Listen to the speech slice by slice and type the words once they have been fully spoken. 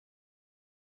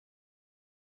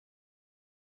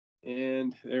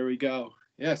And there we go.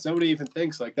 Yeah, somebody even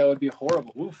thinks like that would be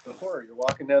horrible. Oof, the horror. You're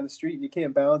walking down the street and you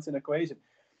can't balance an equation.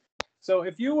 So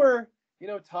if you were,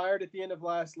 tired at the end of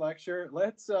last lecture,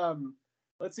 let's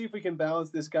see if we can balance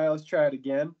this guy. Let's try it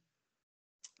again.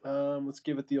 Let's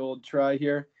give it the old try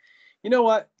here. You know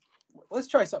what? Let's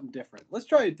try something different. Let's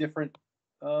try a different.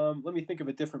 Let me think of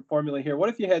a different formula here. What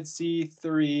if you had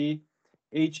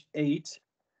C3H8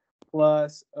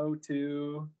 plus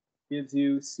O2 gives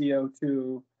you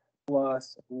CO2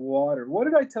 plus water? What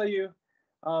did I tell you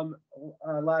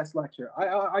last lecture?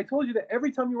 I told you that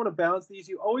every time you want to balance these,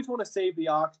 you always want to save the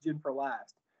oxygen for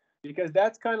last, because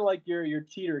that's kind of like your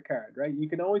cheater card, right? You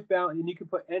can always balance, and you can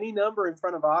put any number in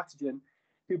front of oxygen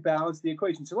to balance the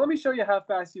equation. So let me show you how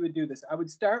fast you would do this. I would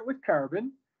start with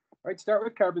carbon, right? Start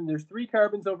with carbon. There's 3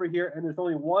 carbons over here, and there's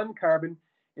only 1 carbon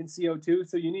in CO2,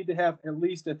 so you need to have at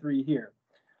least a 3 here.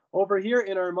 Over here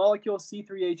in our molecule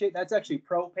C3H8, that's actually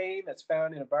propane that's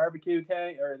found in a barbecue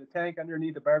tank, or the tank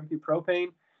underneath the barbecue,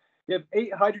 propane. You have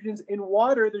 8 hydrogens. In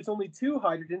water, there's only 2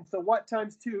 hydrogens, so what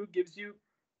times 2 gives you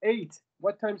 8?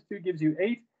 What times 2 gives you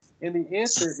 8? And the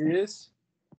answer is...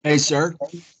 Hey, sir.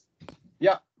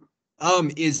 Yeah.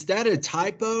 Is that a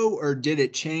typo, or did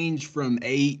it change from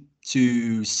 8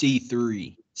 to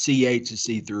C3, C8 to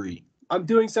C3? I'm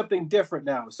doing something different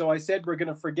now. So I said we're going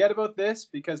to forget about this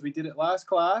because we did it last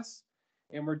class,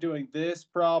 and we're doing this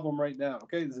problem right now.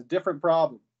 Okay, this is a different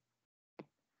problem.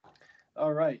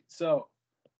 All right, so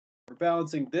we're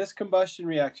balancing this combustion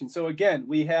reaction. So again,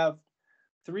 we have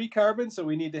 3 carbons, so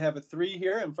we need to have a 3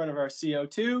 here in front of our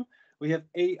CO2. We have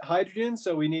 8 hydrogens,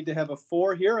 so we need to have a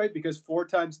 4 here, right? Because 4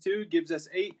 times 2 gives us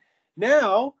 8.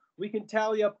 Now we can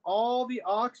tally up all the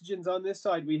oxygens on this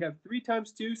side. We have 3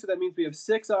 times 2, so that means we have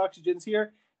 6 oxygens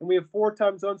here, and we have 4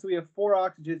 times 1, so we have 4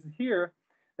 oxygens here.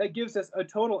 That gives us a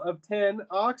total of 10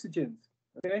 oxygens,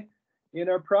 okay, in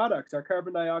our products, our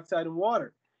carbon dioxide and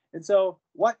water. And so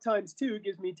what times 2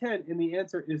 gives me 10? And the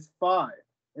answer is 5.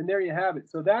 And there you have it.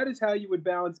 So that is how you would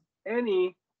balance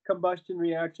any combustion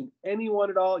reaction, any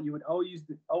one at all. You would always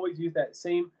use that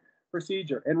same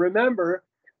procedure. And remember,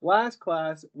 last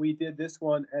class, we did this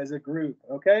one as a group,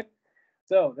 okay?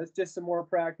 So that's just some more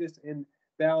practice in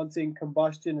balancing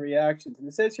combustion reactions. And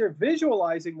it says here,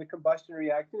 visualizing the combustion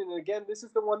reaction. And again, this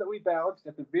is the one that we balanced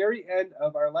at the very end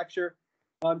of our lecture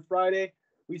on Friday.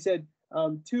 We said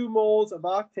 2 moles of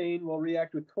octane will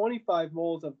react with 25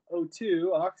 moles of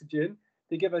O2, oxygen,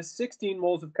 to give us 16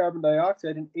 moles of carbon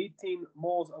dioxide and 18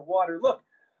 moles of water. Look,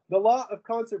 the law of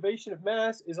conservation of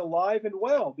mass is alive and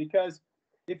well, because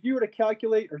if you were to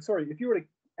calculate, or sorry, if you were to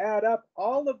add up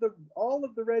all of the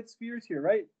red spheres here,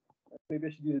 right? Maybe I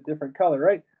should use a different color,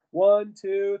 right? 1,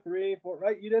 2, 3, 4,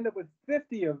 right? You'd end up with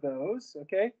 50 of those,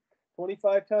 okay?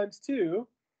 25 times 2,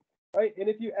 right? And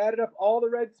if you added up all the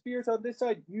red spheres on this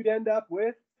side, you'd end up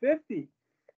with 50.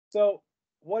 So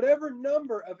whatever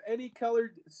number of any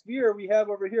colored sphere we have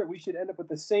over here, we should end up with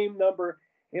the same number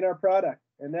in our product.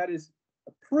 And that is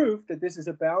a proof that this is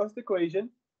a balanced equation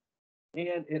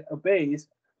and it obeys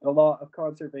the law of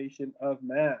conservation of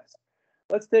mass.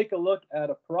 Let's take a look at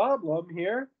a problem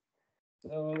here.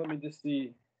 So let me just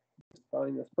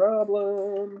find this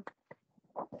problem.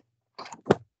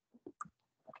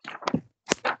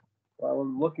 While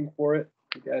I'm looking for it,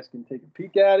 you guys can take a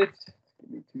peek at it.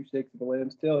 Give me 2 shakes of the lamb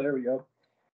still. There we go.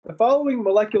 The following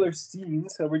molecular scene,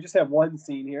 so we just have one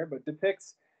scene here, but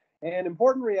depicts an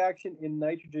important reaction in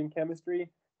nitrogen chemistry.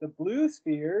 The blue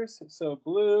spheres, so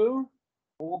blue,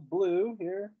 old blue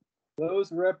here,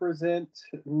 those represent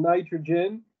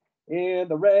nitrogen, and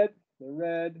the red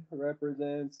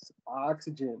represents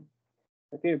oxygen.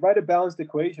 Okay, write a balanced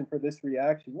equation for this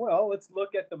reaction. Well, let's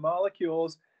look at the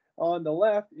molecules on the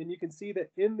left, and you can see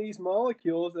that in these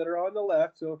molecules that are on the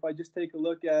left, so if I just take a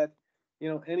look at,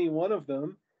 any one of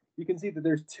them, you can see that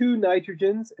there's 2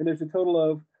 nitrogens, and there's a total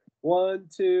of 1,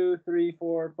 2, 3,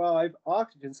 4, 5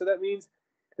 oxygens. So that means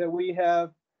that we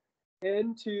have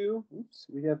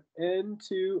we have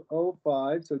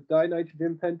N2O5, so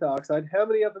dinitrogen pentoxide. How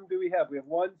many of them do we have? We have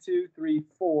 1, 2, 3,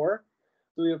 4.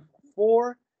 So we have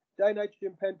 4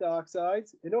 dinitrogen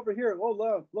pentoxides. And over here,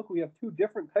 oh look, we have 2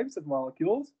 different types of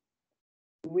molecules.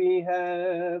 We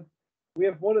have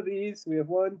one of these. We have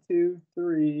 1, 2,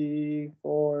 3,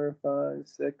 4, 5,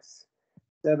 6,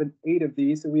 7, 8 of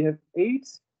these. So we have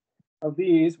 8 of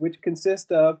these, which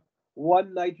consist of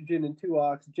 1 nitrogen and 2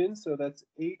 oxygens. So that's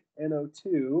 8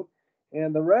 NO2.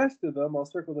 And the rest of them, I'll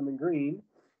circle them in green.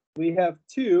 We have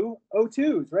 2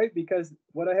 O2s, right? Because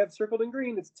what I have circled in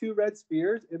green, it's 2 red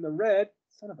spheres. In the red,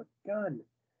 son of a gun.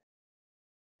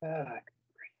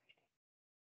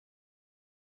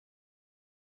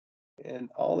 And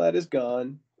all that is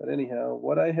gone. But anyhow,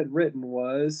 what I had written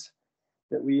was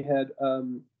that we had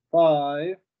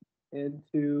 5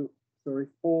 N2, sorry,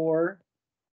 4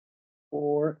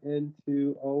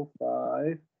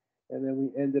 N2O5, and then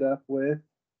we ended up with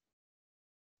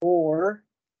 4.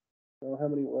 So how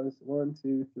many was 1,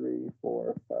 2, 3,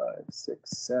 4, 5, 6,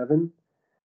 7,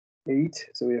 8.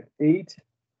 So we have 8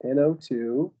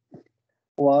 NO2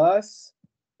 plus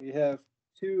we have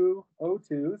 2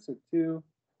 O2, so 2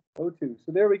 O2.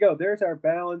 So there we go. There's our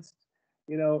balanced,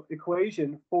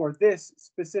 equation for this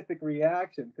specific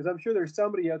reaction. Because I'm sure there's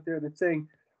somebody out there that's saying,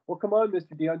 well, come on,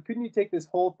 Mr. Deon, couldn't you take this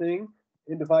whole thing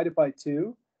and divide it by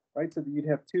 2, right? So that you'd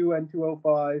have 2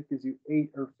 N2O5 gives you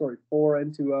 4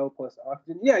 N2O plus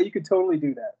oxygen. Yeah, you could totally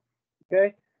do that.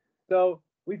 Okay, so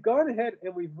we've gone ahead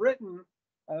and we've written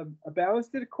a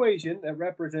balanced equation that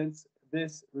represents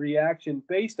this reaction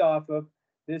based off of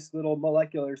this little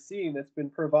molecular scene that's been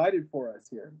provided for us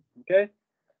here. Okay,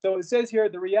 so it says here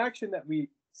the reaction that we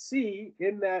see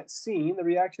in that scene, the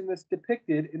reaction that's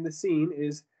depicted in the scene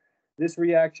is this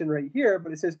reaction right here,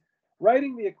 but it says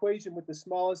writing the equation with the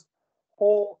smallest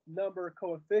whole number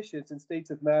coefficients and states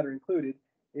of matter included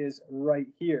is right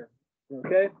here.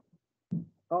 Okay,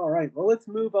 all right, well, let's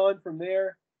move on from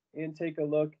there and take a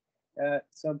look at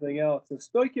something else. So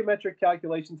stoichiometric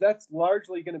calculations, that's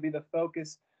largely going to be the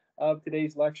focus of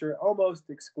today's lecture. Almost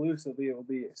exclusively it will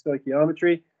be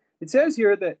stoichiometry. It says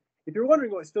here that if you're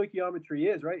wondering what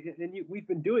stoichiometry is, right, and we've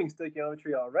been doing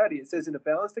stoichiometry already, it says in a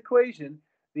balanced equation,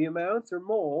 the amounts or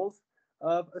moles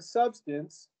of a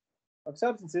substances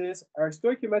are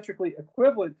stoichiometrically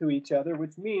equivalent to each other,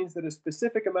 which means that a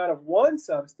specific amount of one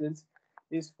substance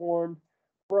is formed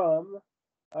from,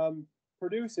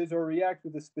 produces or reacts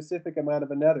with a specific amount of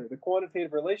another. The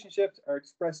quantitative relationships are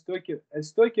expressed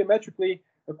as stoichiometrically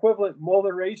equivalent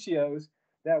molar ratios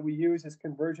that we use as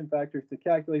conversion factors to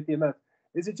calculate the amount.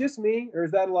 Is it just me, or is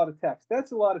that a lot of text?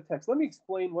 That's a lot of text. Let me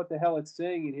explain what the hell it's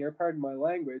saying in here, pardon my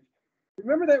language.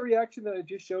 Remember that reaction that I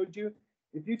just showed you?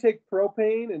 If you take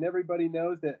propane, and everybody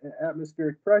knows that at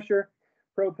atmospheric pressure,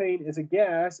 propane is a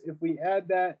gas. If we add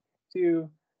that to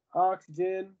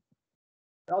oxygen,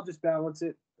 I'll just balance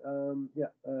it.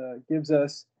 Gives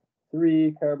us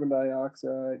 3 carbon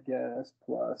dioxide gas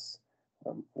plus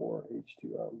 4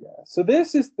 H2O gas. So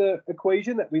this is the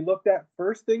equation that we looked at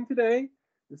first thing today.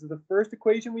 This is the first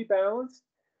equation we balanced.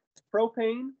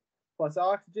 Propane plus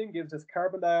oxygen gives us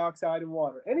carbon dioxide and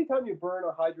water. Anytime you burn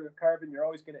a hydrocarbon, you're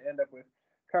always going to end up with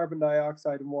carbon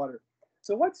dioxide and water.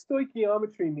 So what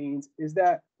stoichiometry means is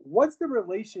that what's the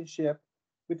relationship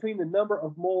between the number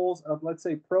of moles of, let's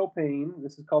say, propane,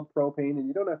 this is called propane, and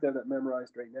you don't have to have that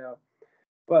memorized right now,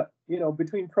 but,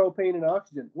 between propane and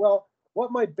oxygen. Well,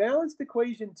 what my balanced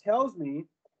equation tells me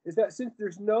is that since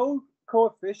there's no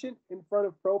coefficient in front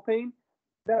of propane,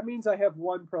 that means I have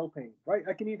 1 propane, right?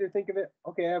 I can either think of it,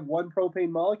 okay, I have 1 propane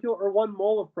molecule or 1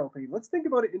 mole of propane. Let's think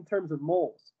about it in terms of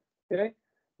moles, okay?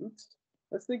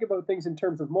 Let's think about things in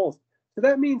terms of moles. So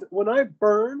that means when I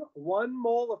burn 1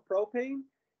 mole of propane,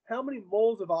 how many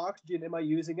moles of oxygen am I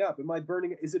using up? Am I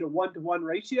burning, is it a 1-to-1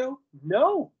 ratio?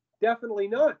 No, definitely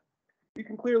not. You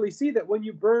can clearly see that when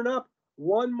you burn up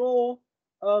 1 mole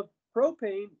of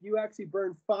propane, you actually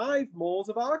burn 5 moles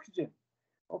of oxygen.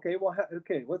 Okay, well,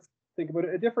 let's think about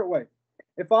it a different way.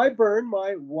 If I burn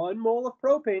my 1 mole of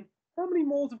propane, how many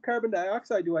moles of carbon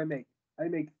dioxide do I make? I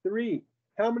make 3.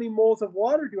 How many moles of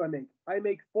water do I make? I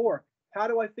make 4. How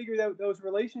do I figure out those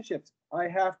relationships? I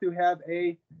have to have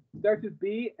start with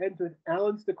B, ends with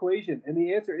balanced equation. And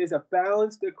the answer is a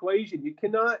balanced equation. You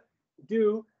cannot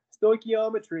do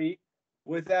stoichiometry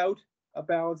without a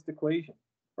balanced equation,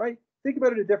 right? Think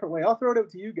about it a different way. I'll throw it out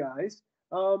to you guys.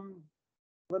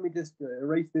 Let me just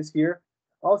erase this here.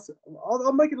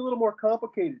 I'll make it a little more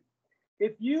complicated.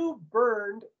 If you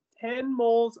burned 10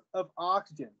 moles of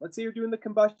oxygen, let's say you're doing the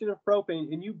combustion of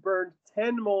propane and you burned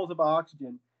 10 moles of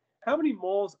oxygen, how many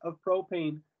moles of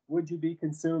propane would you be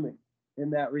consuming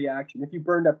in that reaction if you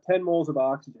burned up 10 moles of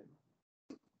oxygen?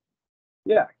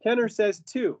 Yeah, Kenner says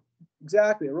 2.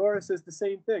 Exactly. Aurora says the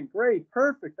same thing. Great,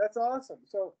 perfect. That's awesome.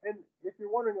 So, and if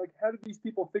you're wondering, like, how did these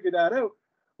people figure that out?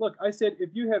 Look, I said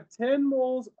if you have 10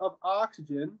 moles of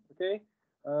oxygen, okay,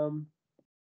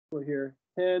 put here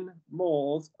 10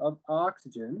 moles of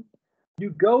oxygen, you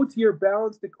go to your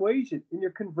balanced equation and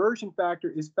your conversion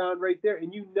factor is found right there.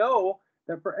 And you know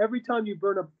that for every time you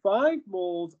burn up 5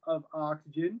 moles of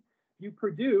oxygen, you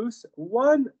produce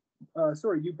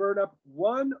you burn up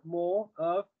 1 mole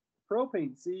of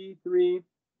propane,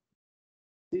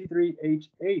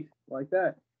 C3H8, like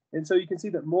that. And so you can see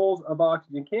that moles of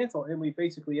oxygen cancel, and we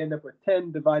basically end up with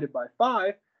 10 divided by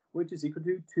 5, which is equal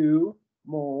to 2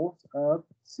 moles of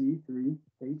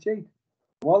C3H8.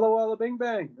 Walla walla bing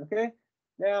bang. Okay.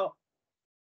 Now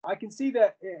I can see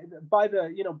that by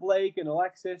the Blake and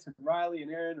Alexis and Riley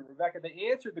and Aaron and Rebecca, they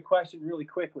answered the question really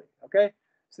quickly. Okay.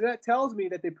 So that tells me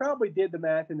that they probably did the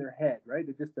math in their head, right?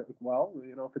 They just well,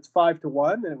 if it's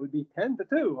 5-1, then it would be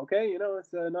 10-2. Okay. It's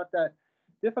not that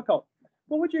difficult.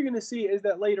 But what you're going to see is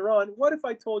that later on, what if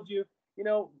I told you,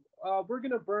 we're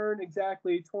going to burn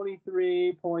exactly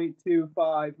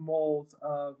 23.25 moles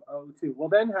of O2. Well,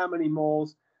 then how many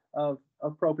moles of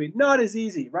propane? Not as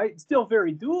easy, right? It's still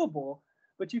very doable,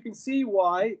 but you can see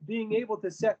why being able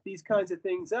to set these kinds of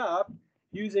things up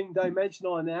using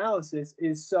dimensional analysis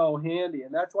is so handy.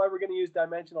 And that's why we're going to use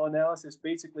dimensional analysis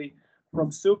basically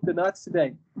from soup to nuts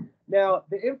today. Now,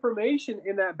 the information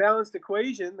in that balanced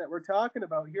equation that we're talking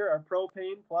about here, our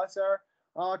propane plus our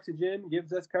oxygen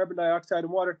gives us carbon dioxide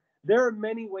and water. There are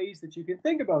many ways that you can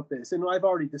think about this. And I've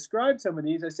already described some of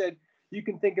these. I said you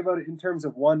can think about it in terms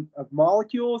of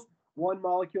molecules. 1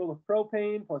 molecule of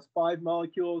propane plus 5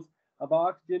 molecules of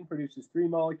oxygen produces 3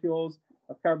 molecules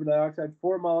of carbon dioxide,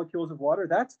 4 molecules of water.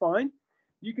 That's fine.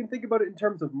 You can think about it in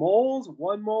terms of moles.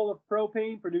 1 mole of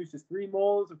propane produces 3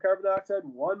 moles of carbon dioxide,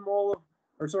 4 moles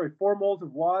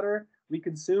of water. We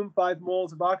consume 5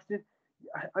 moles of oxygen.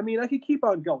 I mean, I could keep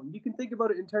on going. You can think about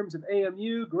it in terms of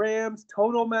AMU, grams,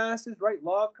 total masses, right?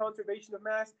 Law of conservation of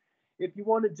mass. If you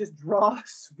want to just draw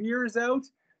spheres out,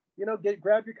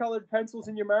 grab your colored pencils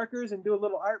and your markers and do a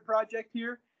little art project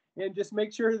here and just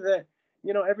make sure that,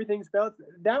 everything's balanced.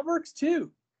 That works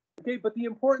too. Okay, but the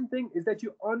important thing is that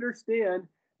you understand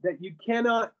that you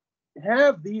cannot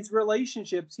have these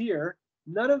relationships here.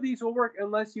 None of these will work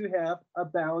unless you have a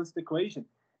balanced equation.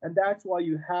 And that's why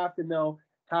you have to know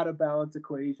how to balance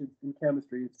equations in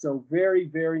chemistry. It's so very,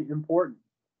 very important.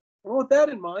 Well, with that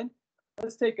in mind,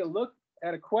 let's take a look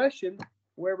at a question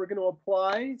where we're going to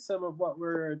apply some of what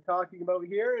we're talking about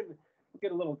here and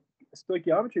get a little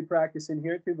stoichiometry practice in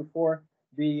here too before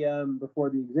the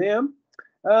exam.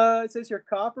 It says here,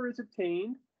 copper is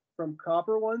obtained from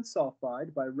copper 1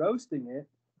 sulfide by roasted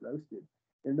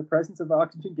in the presence of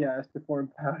oxygen gas to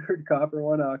form powdered copper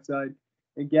 1 oxide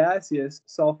and gaseous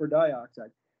sulfur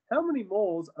dioxide. How many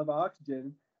moles of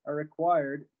oxygen are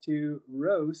required to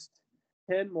roast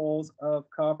 10 moles of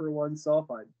copper 1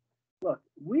 sulfide? Look,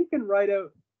 we can write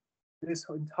out this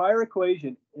entire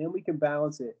equation and we can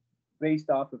balance it based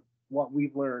off of what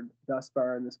we've learned thus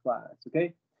far in this class,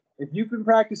 okay? If you've been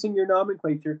practicing your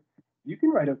nomenclature, you can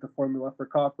write out the formula for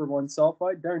copper 1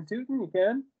 sulfide. Darn tootin', you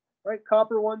can, right?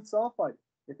 Copper 1 sulfide.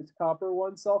 If it's copper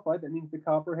 1 sulfide, that means the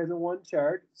copper has a 1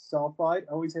 charge. Sulfide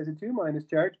always has a 2-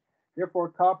 charge. Therefore,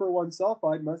 copper 1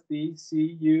 sulfide must be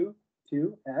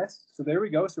Cu2S. So there we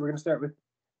go. So we're going to start with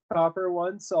copper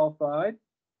 1 sulfide.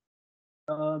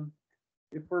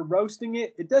 If we're roasting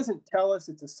it, it doesn't tell us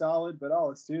it's a solid, but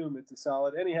I'll assume it's a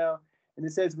solid anyhow. And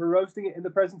it says we're roasting it in the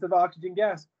presence of oxygen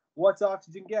gas. What's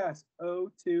oxygen gas?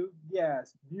 O2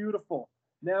 gas. Beautiful.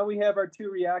 Now we have our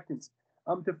 2 reactants.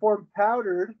 To form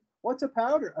powdered, what's a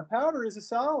powder? A powder is a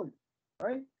solid,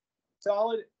 right?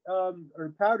 Solid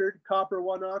or powdered copper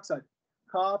 1 oxide.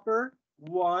 Copper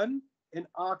 1 and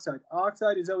oxide.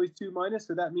 Oxide is always 2-,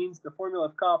 so that means the formula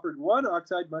of copper 1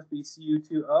 oxide must be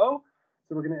Cu2O.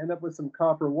 So we're going to end up with some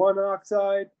copper 1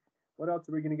 oxide. What else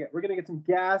are we going to get? We're going to get some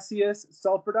gaseous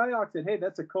sulfur dioxide. Hey,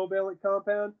 that's a covalent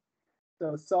compound.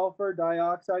 So sulfur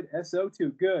dioxide,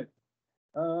 SO2. Good.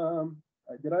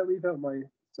 Did I leave out my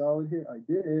solid here? I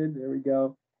did. There we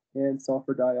go. And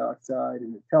sulfur dioxide,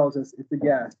 and it tells us it's a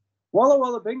gas. Walla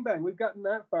walla bing bang. We've gotten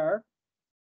that far.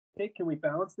 Okay, can we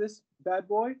balance this bad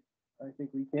boy? I think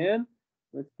we can.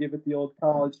 Let's give it the old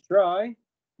college try.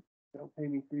 Don't pay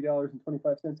me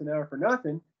 $3.25 an hour for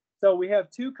nothing. So we have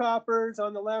 2 coppers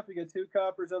on the left. We got 2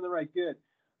 coppers on the right. Good.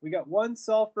 We got 1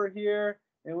 sulfur here,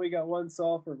 and we got 1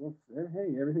 sulfur.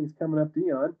 Hey, everything's coming up,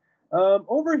 Deon.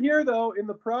 Over here, though, in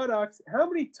the products, how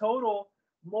many total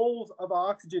moles of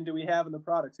oxygen do we have in the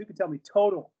products? Who can tell me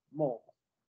total moles?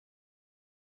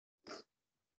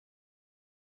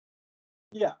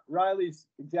 Yeah, Riley's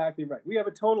exactly right. We have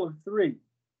a total of 3,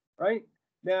 right?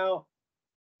 Now,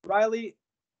 Riley,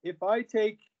 if I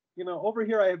take, over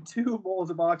here I have 2 moles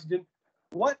of oxygen.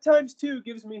 What times 2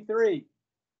 gives me 3?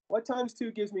 What times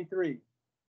 2 gives me 3?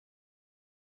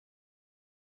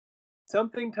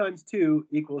 Something times 2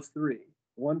 equals 3.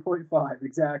 1.5,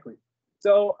 exactly.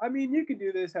 So, I mean, you can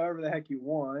do this however the heck you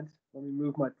want. Let me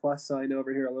move my plus sign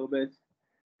over here a little bit.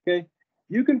 Okay,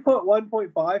 you can put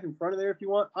 1.5 in front of there if you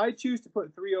want. I choose to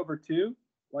put 3/2,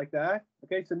 like that.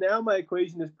 Okay, so now my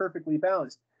equation is perfectly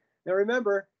balanced. Now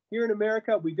remember, here in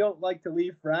America, we don't like to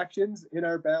leave fractions in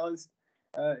our balanced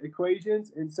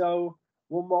equations. And so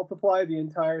we'll multiply the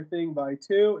entire thing by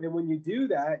 2. And when you do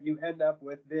that, you end up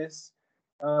with this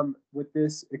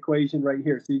equation right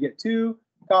here. So you get 2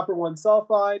 copper 1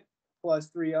 sulfide plus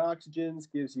 3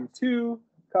 oxygens gives you 2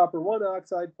 copper 1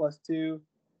 oxide plus 2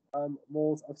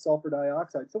 moles of sulfur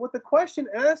dioxide. So what the question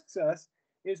asks us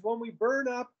is, when we burn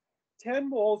up 10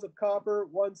 moles of copper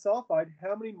 1 sulfide,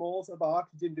 how many moles of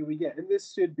oxygen do we get? And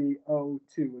this should be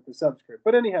O2 with the subscript.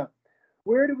 But anyhow,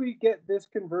 where do we get this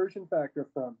conversion factor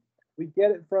from? We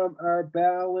get it from our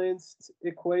balanced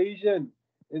equation.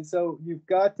 And so you've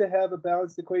got to have a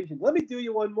balanced equation. Let me do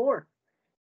you one more.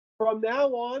 From now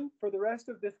on, for the rest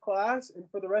of this class and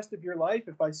for the rest of your life,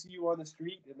 if I see you on the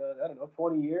street in, I don't know,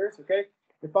 20 years, okay?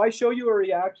 If I show you a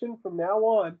reaction from now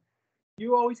on,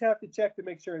 you always have to check to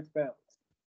make sure it's balanced.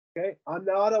 Okay, I'm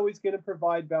not always going to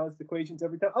provide balanced equations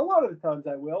every time. A lot of the times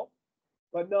I will,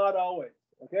 but not always.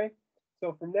 Okay,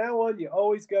 so from now on, you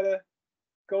always got to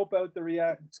scope out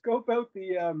the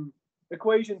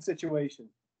equation situation,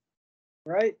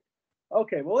 right?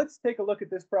 Okay, well, let's take a look at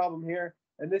this problem here,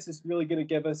 and this is really going to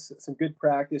give us some good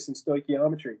practice in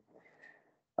stoichiometry.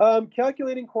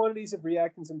 Calculating quantities of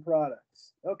reactants and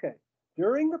products. Okay,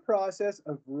 during the process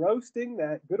of roasting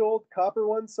that good old copper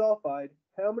 1 sulfide,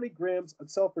 how many grams of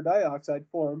sulfur dioxide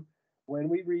form when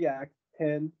we react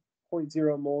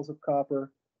 10.0 moles of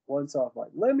copper 1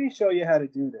 sulfide? Let me show you how to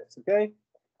do this, okay?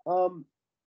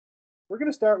 We're going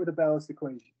to start with a balanced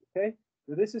equation, okay?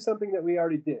 So this is something that we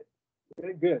already did.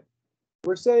 Okay, good.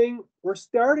 We're saying we're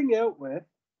starting out with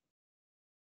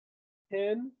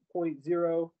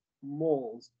 10.0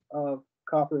 moles of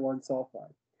copper 1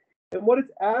 sulfide. And what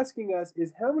it's asking us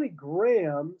is, how many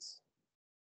grams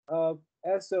of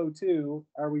SO2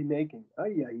 are we making? How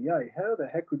the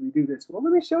heck would we do this? Well,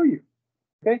 let me show you.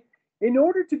 Okay, in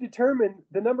order to determine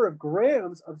the number of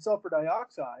grams of sulfur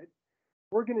dioxide,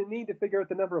 we're going to need to figure out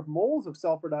the number of moles of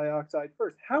sulfur dioxide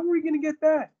first. How are we going to get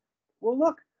that? Well,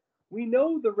 look, we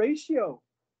know the ratio.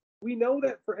 We know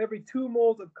that for every 2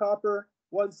 moles of copper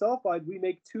 1 sulfide, we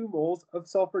make 2 moles of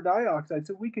sulfur dioxide.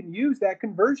 So we can use that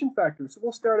conversion factor. So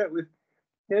we'll start out with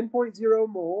 10.0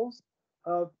 moles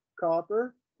of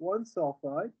copper 1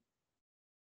 sulfide.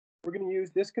 We're going to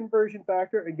use this conversion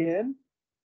factor again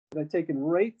that I've taken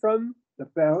right from the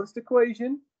balanced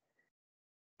equation.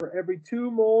 For every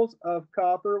 2 moles of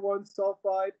copper 1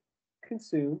 sulfide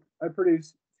consumed, I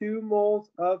produce 2 moles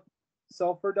of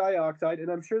sulfur dioxide.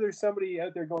 And I'm sure there's somebody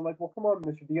out there going like, well, come on,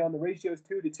 Mr. Deon, the ratio is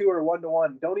 2 to 2 or 1 to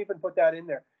 1. Don't even put that in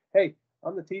there. Hey,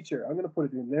 I'm the teacher. I'm going to put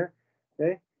it in there.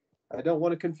 Okay. I don't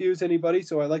want to confuse anybody,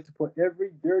 so I like to put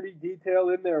every dirty detail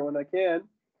in there when I can.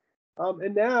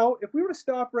 And now, if we were to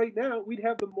stop right now, we'd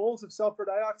have the moles of sulfur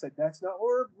dioxide. That's not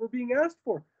what we're being asked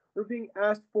for. We're being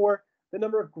asked for the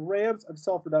number of grams of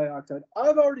sulfur dioxide.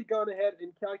 I've already gone ahead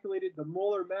and calculated the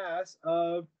molar mass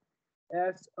of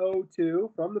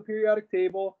SO2 from the periodic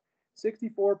table,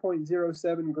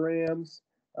 64.07 grams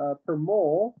per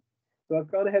mole. So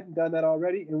I've gone ahead and done that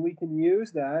already, and we can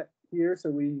use that here. So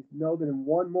we know that in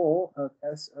 1 mole of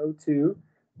SO2,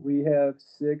 we have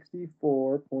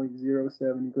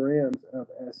 64.07 grams of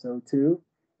SO2.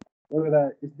 Look at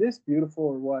that. Is this beautiful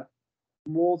or what?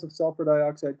 Moles of sulfur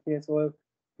dioxide cancel out.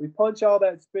 We punch all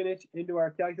that spinach into our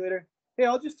calculator. Hey,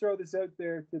 I'll just throw this out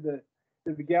there to the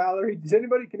gallery.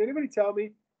 Can anybody tell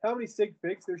me how many sig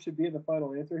figs there should be in the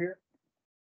final answer here?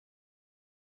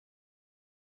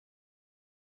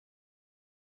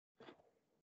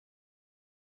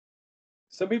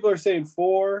 Some people are saying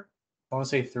 4. I want to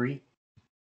say 3.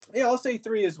 Yeah, I'll say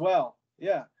 3 as well.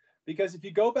 Yeah, because if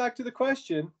you go back to the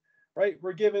question, right,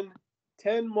 we're given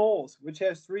 10 moles, which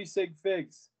has 3 sig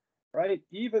figs, right?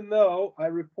 Even though I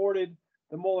reported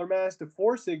the molar mass to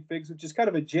 4 sig figs, which is kind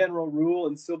of a general rule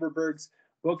in Silverberg's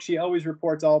book. She always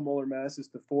reports all molar masses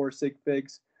to 4 sig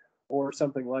figs or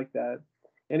something like that.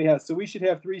 Anyhow, so we should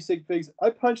have 3 sig figs. I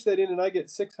punch that in and I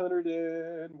get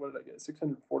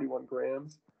 641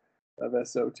 grams of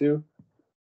SO2.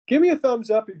 Give me a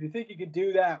thumbs up if you think you could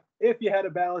do that if you had a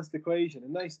balanced equation, a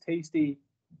nice, tasty,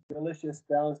 delicious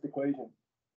balanced equation.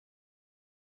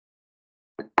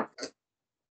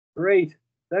 Great.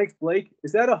 Thanks, Blake.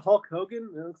 Is that a Hulk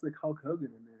Hogan? It looks like Hulk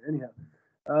Hogan in there. Anyhow.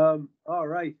 All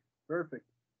right. Perfect.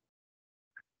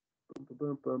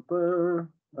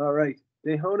 All right.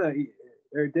 Deona,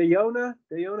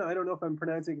 I don't know if I'm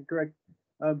pronouncing it correct,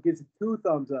 gives it 2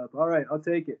 thumbs up. All right, I'll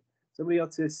take it. Somebody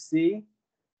else says C.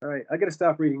 All right, I got to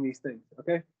stop reading these things,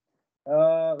 okay?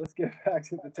 Let's get back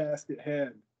to the task at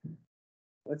hand.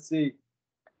 Let's see.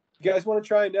 You guys want to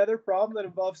try another problem that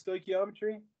involves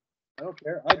stoichiometry? I don't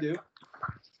care. I do.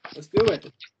 Let's do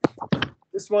it.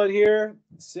 This one here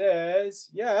says,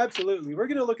 yeah, absolutely. We're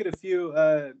going to look at a few,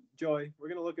 Joy. We're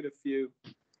going to look at a few.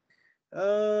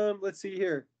 Let's see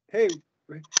here. Hey,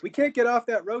 we can't get off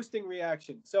that roasting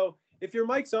reaction. So if your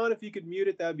mic's on, if you could mute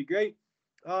it, that would be great.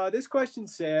 This question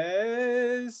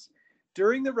says,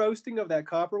 during the roasting of that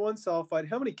copper 1 sulfide,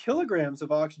 how many kilograms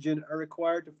of oxygen are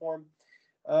required to form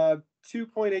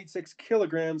 2.86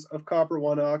 kilograms of copper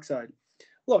 1 oxide?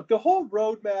 Look, the whole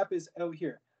roadmap is out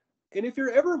here. And if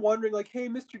you're ever wondering, like, hey,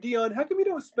 Mr. Deon, how come you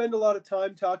don't spend a lot of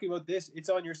time talking about this? It's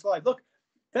on your slide. Look,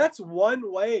 that's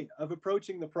one way of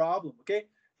approaching the problem, okay?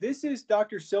 This is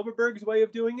Dr. Silverberg's way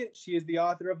of doing it. She is the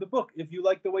author of the book. If you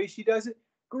like the way she does it,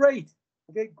 great.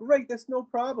 Okay, great. That's no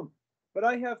problem. But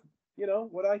I have, you know,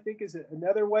 what I think is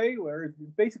another way where it's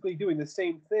basically doing the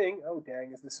same thing. Oh,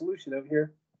 dang, is the solution out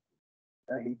here?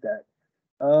 I hate that.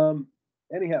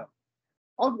 Anyhow,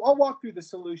 I'll walk through the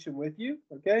solution with you,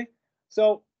 okay?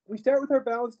 So we start with our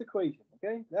balanced equation,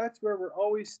 okay? That's where we're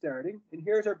always starting. And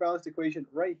here's our balanced equation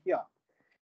right here.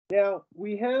 Now,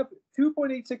 we have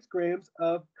 2.86 grams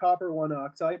of copper 1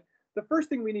 oxide. The first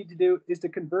thing we need to do is to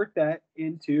convert that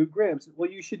into grams. Well,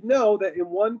 you should know that in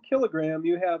 1 kilogram,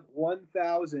 you have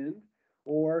 1,000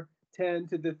 or 10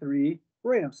 to the 3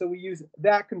 grams. So we use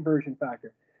that conversion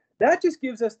factor. That just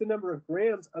gives us the number of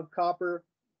grams of copper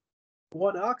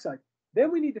 1 oxide.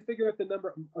 Then we need to figure out the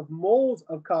number of moles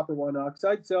of copper 1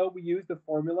 oxide. So we use the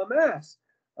formula mass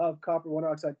of copper 1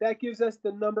 oxide. That gives us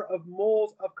the number of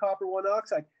moles of copper 1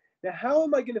 oxide. Now, how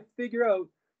am I going to figure out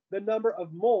the number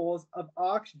of moles of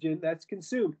oxygen that's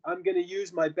consumed? I'm going to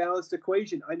use my balanced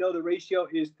equation. I know the ratio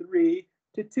is 3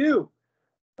 to 2,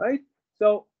 right?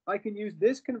 So I can use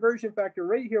this conversion factor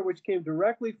right here, which came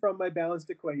directly from my balanced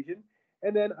equation.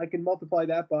 And then I can multiply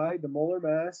that by the molar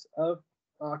mass of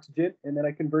oxygen, and then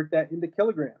I convert that into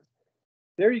kilograms.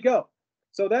 There you go.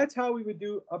 So that's how we would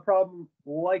do a problem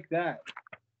like that.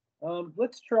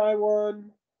 Let's try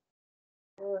one.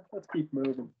 Let's keep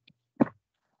moving.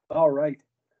 All right.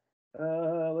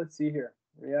 Let's see here.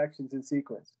 Reactions in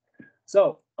sequence.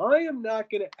 So I am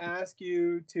not going to ask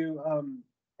you to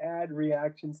add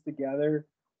reactions together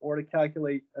or to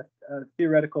calculate a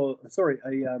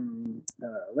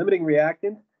limiting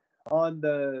reactant on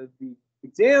the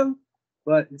exam,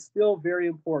 but it's still very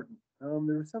important.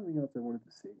 There was something else I wanted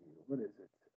to say. What is it?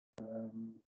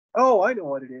 Oh, I know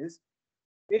what it is.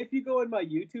 If you go in my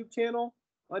YouTube channel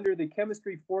under the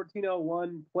Chemistry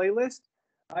 1401 playlist,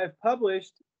 I've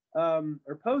published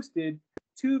or posted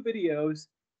 2 videos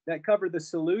that cover the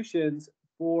solutions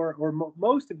for, or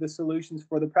most of the solutions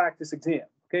for the practice exam,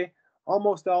 okay?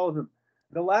 Almost all of them.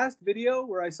 The last video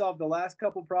where I solved the last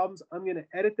couple problems, I'm going to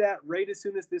edit that right as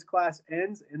soon as this class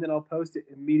ends, and then I'll post it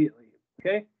immediately,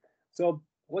 okay? So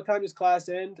what time does class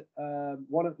end?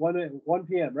 1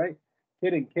 p.m., right?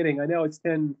 Kidding. I know it's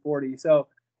 10:40. So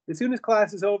as soon as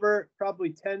class is over, probably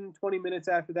 10, 20 minutes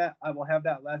after that, I will have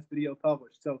that last video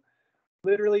published. So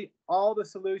literally all the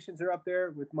solutions are up there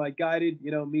with my guided,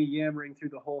 you know, me yammering through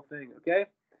the whole thing, okay?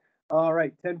 All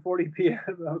right, 10:40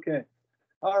 p.m., okay.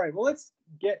 All right, well, let's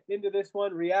get into this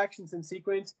one, reactions in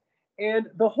sequence. And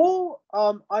the whole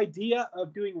idea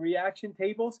of doing reaction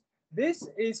tables, this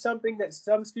is something that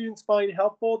some students find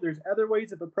helpful. There's other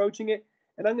ways of approaching it,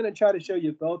 and I'm going to try to show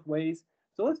you both ways.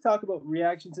 So let's talk about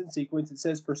reactions in sequence. It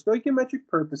says, for stoichiometric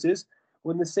purposes,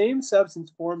 when the same substance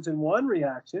forms in one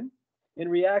reaction and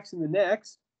reacts in the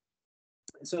next,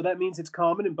 so that means it's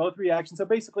common in both reactions. So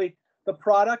basically, the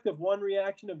product of one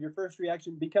reaction of your first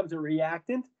reaction becomes a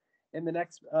reactant in the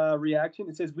next reaction.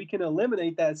 It says we can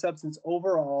eliminate that substance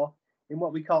overall in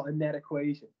what we call a net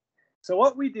equation. So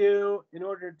what we do in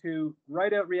order to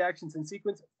write out reactions in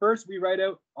sequence, first we write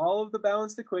out all of the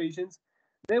balanced equations,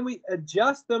 then we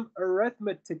adjust them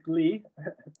arithmetically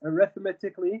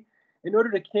in order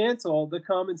to cancel the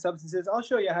common substances. I'll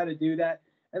show you how to do that.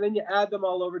 And then you add them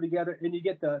all over together and you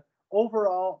get the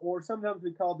overall, or sometimes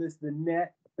we call this the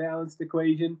net balanced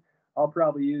equation. I'll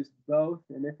probably use both.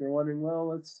 And if you're wondering, well,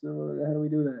 how do we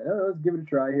do that? Let's give it a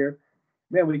try here.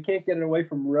 Man, we can't get it away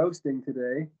from roasting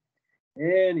today.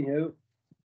 Anywho,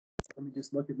 let me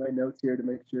just look at my notes here to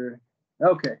make sure.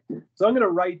 Okay, so I'm going to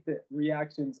write the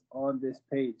reactions on this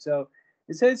page. So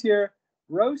it says here,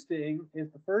 roasting is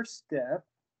the first step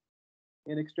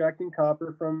in extracting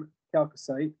copper from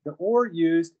chalcocite, the ore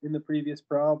used in the previous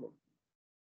problem.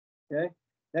 Okay,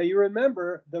 now you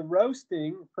remember the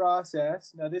roasting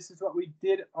process. Now this is what we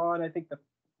did on, I think,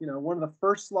 one of the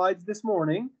first slides this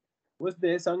morning was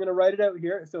this. I'm going to write it out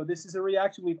here. So this is a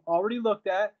reaction we've already looked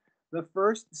at. The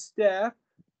first step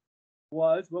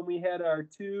was when we had our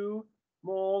 2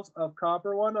 moles of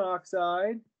copper 1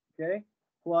 oxide, okay,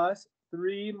 plus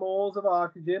 3 moles of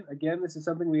oxygen. Again, this is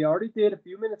something we already did a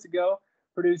few minutes ago.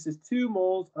 Produces 2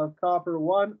 moles of copper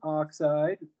 1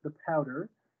 oxide, the powder,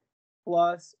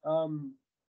 plus 2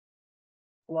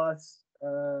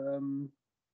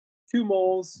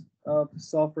 moles of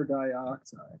sulfur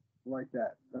dioxide, like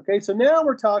that. Okay, so now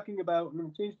we're talking about, I'm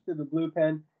going to change it to the blue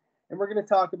pen, and we're going to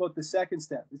talk about the second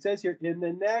step. It says here, in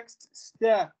the next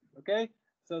step, okay?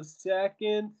 So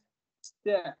second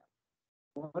step,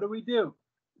 what do?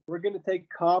 We're going to take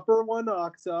copper 1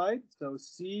 oxide, so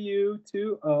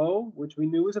Cu2O, which we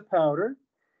knew was a powder.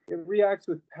 It reacts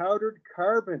with powdered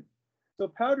carbon. So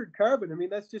powdered carbon, I mean,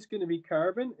 that's just going to be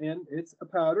carbon, and it's a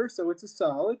powder, so it's a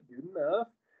solid. Good enough.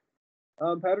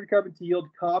 Powdered carbon to yield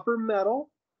copper metal.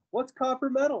 What's copper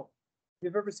metal? If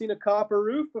you've ever seen a copper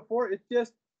roof before, it's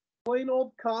just plain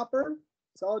old copper,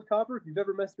 solid copper. If you've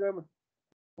ever messed around with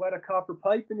wet a copper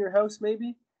pipe in your house,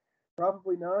 maybe,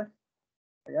 probably not.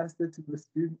 I asked it to the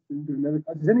students in another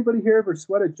class. Does anybody here ever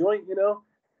sweat a joint, you know?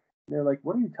 And they're like,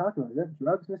 what are you talking about? Is that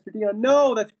drugs, Mr. Deon?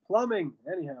 No, that's plumbing.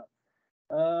 Anyhow,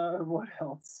 what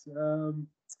else?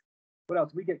 What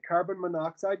else? We get carbon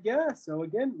monoxide gas. So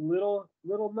again, little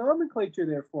nomenclature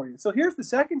there for you. So here's the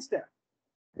second step.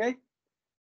 Okay.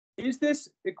 Is this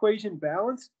equation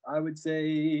balanced? I would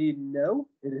say no,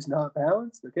 it is not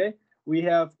balanced. Okay. We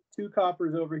have 2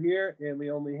 coppers over here, and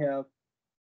we only have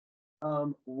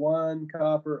 1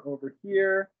 copper over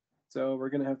here. So we're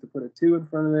going to have to put a 2 in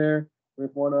front of there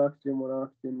with 1 oxygen, 1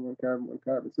 carbon, 1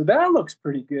 carbon. So that looks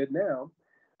pretty good now.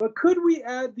 But could we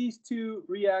add these 2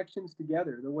 reactions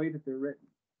together the way that they're written?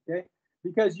 Okay,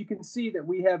 because you can see that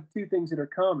we have 2 things that are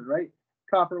common, right?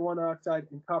 Copper 1 oxide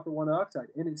and copper 1 oxide.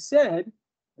 And it said,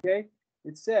 okay,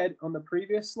 it said on the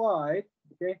previous slide,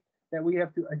 okay, that we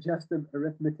have to adjust them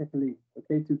arithmetically,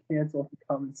 okay, to cancel the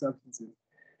common substances.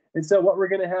 And so what we're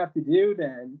going to have to do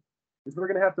then is we're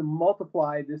going to have to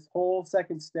multiply this whole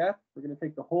second step. We're going to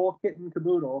take the whole kit and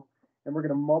caboodle, and we're going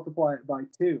to multiply it by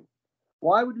 2.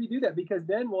 Why would we do that? Because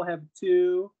then we'll have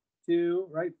 2, 2,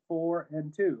 right? 4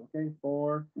 and 2, okay?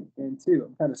 4 and 2.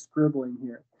 I'm kind of scribbling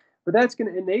here. But that's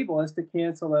going to enable us to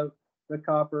cancel out the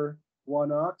copper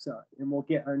 1 oxide, and we'll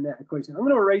get our net equation. I'm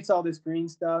going to erase all this green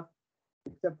stuff,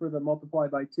 except for the multiply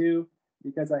by 2,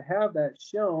 because I have that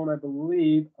shown, I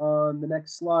believe, on the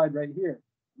next slide right here,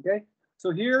 okay? So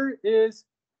here is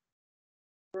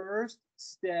first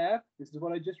step. This is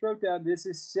what I just wrote down. This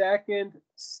is second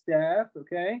step,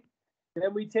 okay?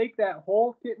 Then we take that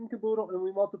whole kit and caboodle and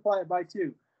we multiply it by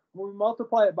 2. When we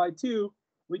multiply it by 2,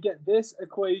 we get this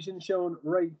equation shown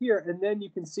right here. And then you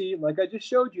can see, like I just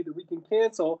showed you, that we can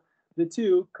cancel the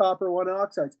 2 copper 1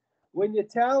 oxides. When you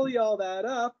tally all that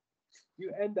up,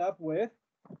 you end up with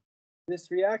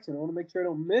this reaction. I want to make sure I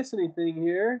don't miss anything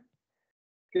here.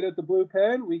 Get out the blue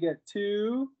pen. We get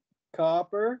 2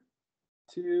 copper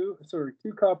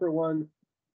 1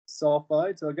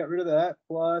 sulfide. So I got rid of that,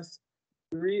 plus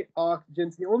 3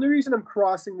 oxygens. The only reason I'm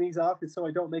crossing these off is so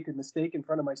I don't make a mistake in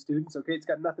front of my students, okay? It's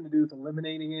got nothing to do with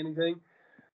eliminating anything.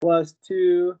 Plus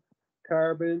 2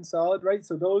 carbon solid, right?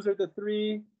 So those are the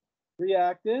 3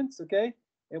 reactants, okay?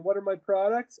 And what are my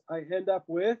products? I end up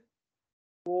with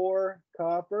 4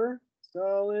 copper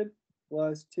solid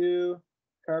plus 2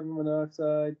 carbon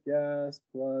monoxide gas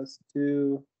plus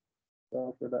 2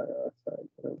 sulfur dioxide.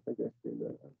 I don't think I see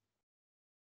that.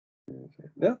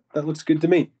 Yeah, that looks good to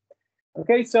me.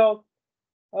 Okay, so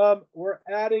we're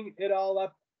adding it all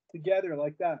up together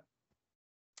like that.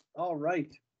 All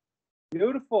right,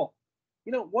 beautiful.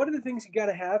 You know, what are the things you got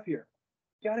to have here?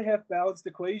 You got to have balanced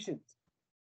equations.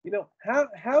 You know,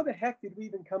 how the heck did we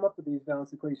even come up with these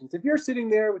balanced equations? If you're sitting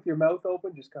there with your mouth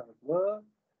open, just kind of, what?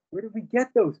 Where did we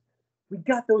get those? We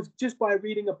got those just by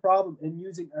reading a problem and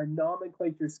using our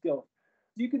nomenclature skills.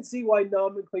 You can see why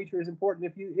nomenclature is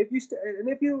important.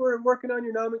 If you were working on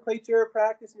your nomenclature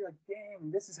practice and you're like,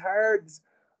 dang, this is hard. There's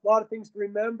a lot of things to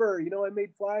remember. You know, I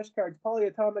made flashcards,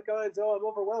 polyatomic ions. Oh, I'm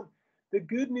overwhelmed. The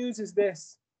good news is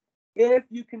this: if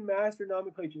you can master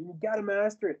nomenclature, and you got to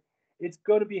master it, it's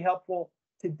going to be helpful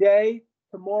today,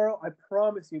 tomorrow. I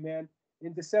promise you, man.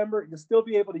 In December, you'll still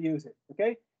be able to use it.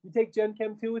 Okay? You take Gen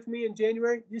Chem 2 with me in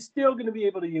January, you're still going to be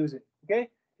able to use it. Okay?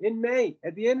 In May,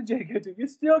 at the end of Gen Chem 2, you're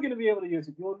still going to be able to use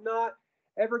it. You will not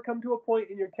ever come to a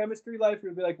point in your chemistry life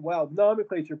where you'll be like, wow,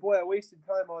 nomenclature, boy, I wasted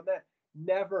time on that.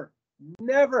 Never,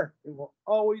 never. It will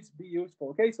always be useful.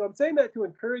 Okay? So I'm saying that to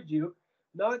encourage you,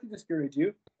 not to discourage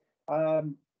you,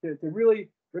 to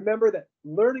really remember that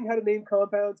learning how to name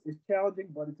compounds is challenging,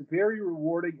 but it's very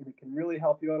rewarding and it can really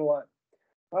help you out a lot.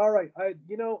 All right,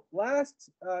 last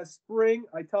spring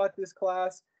I taught this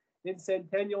class in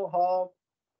Centennial Hall.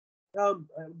 A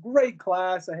great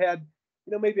class. I had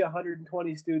maybe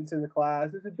 120 students in the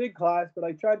class. It's a big class, but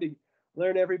I tried to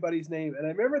learn everybody's name. And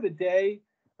I remember the day,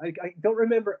 I don't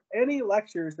remember any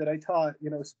lectures that I taught,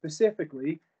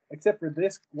 specifically, except for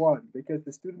this one, because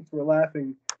the students were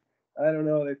laughing. I don't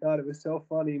know, they thought it was so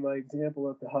funny, my example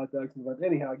of the hot dogs and buns.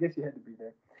 Anyhow, I guess you had to be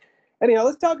there. Anyhow,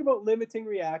 let's talk about limiting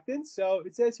reactants. So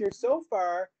it says here, so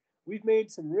far, we've made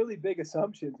some really big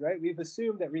assumptions, right? We've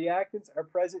assumed that reactants are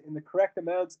present in the correct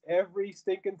amounts every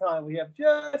stinking time. We have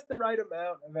just the right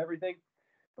amount of everything.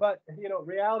 But,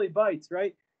 reality bites,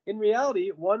 right? In reality,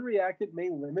 one reactant may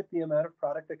limit the amount of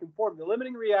product that can form. The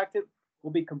limiting reactant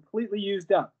will be completely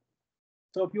used up.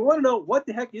 So if you want to know what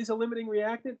the heck is a limiting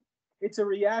reactant, it's a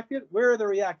reactant. Where are the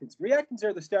reactants? Reactants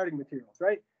are the starting materials,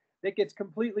 right? That gets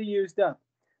completely used up.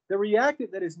 The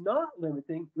reactant that is not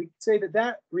limiting, we say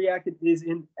that reactant is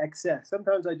in excess.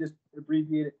 Sometimes I just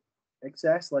abbreviate it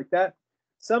excess like that.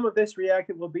 Some of this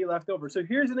reactant will be left over. So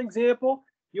here's an example.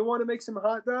 You want to make some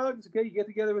hot dogs, okay? You get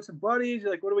together with some buddies.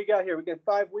 You're like, what do we got here? We got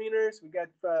 5 wieners. We got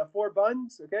 4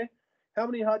 buns, okay? How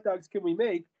many hot dogs can we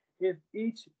make if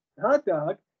each hot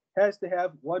dog has to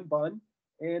have 1 bun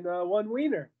and 1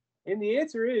 wiener? And the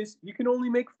answer is you can only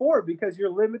make 4 because you're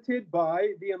limited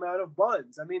by the amount of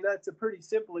buns. I mean, that's a pretty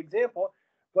simple example,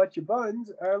 but your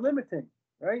buns are limiting,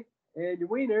 right? And your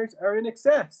wieners are in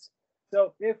excess.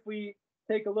 So if we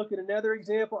take a look at another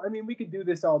example, I mean, we could do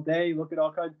this all day, look at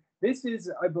all kinds. This is,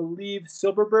 I believe,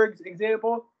 Silberberg's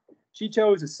example. She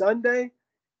chose a sundae.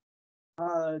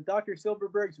 Dr.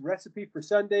 Silberberg's recipe for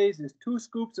sundaes is 2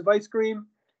 scoops of ice cream,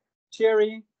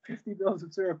 cherry, 50 mils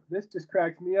of syrup. This just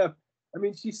cracks me up. I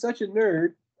mean, she's such a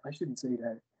nerd. I shouldn't say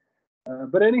that.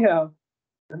 But anyhow,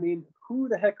 I mean, who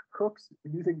the heck cooks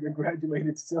using a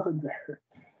graduated cylinder?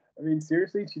 I mean,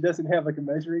 seriously, she doesn't have like a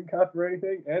measuring cup or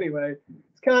anything. Anyway,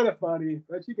 it's kind of funny,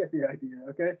 but you get the idea,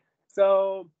 okay?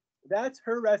 So that's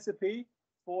her recipe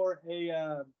for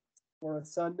a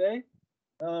sundae.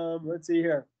 Let's see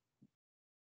here.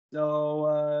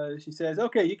 So she says,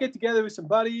 okay, you get together with some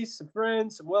buddies, some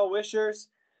friends, some well-wishers,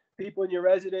 people in your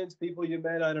residence, people you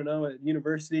met, I don't know, at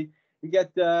university. You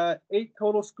get 8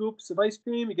 total scoops of ice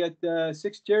cream. You get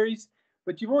 6 cherries,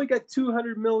 but you've only got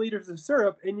 200 milliliters of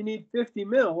syrup, and you need 50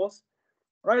 mils,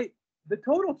 right? The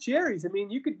total cherries, I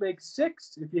mean, you could make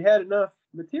 6 if you had enough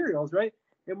materials, right?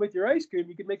 And with your ice cream,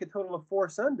 you could make a total of 4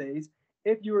 sundaes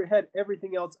if you had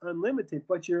everything else unlimited,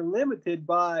 but you're limited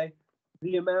by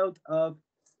the amount of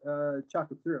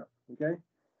chocolate syrup, okay?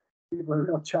 People are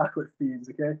real chocolate fiends,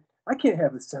 okay? I can't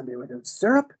have a sundae without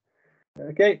syrup,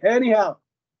 okay? Anyhow,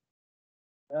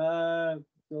 so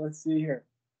let's see here.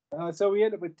 So we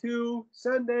end up with 2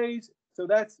 sundaes. So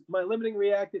that's my limiting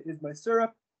reactant is my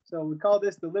syrup. So we call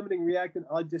this the limiting reactant.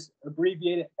 I'll just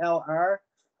abbreviate it LR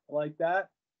like that.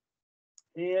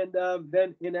 And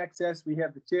then in excess, we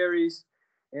have the cherries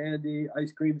and the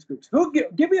ice cream scoops.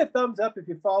 Give me a thumbs up if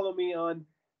you follow me on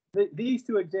these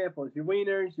 2 examples, your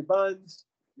wieners, your buns,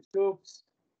 your scoops.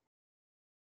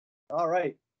 All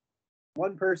right.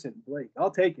 1 person, Blake.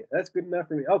 I'll take it. That's good enough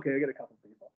for me. Okay, I got a couple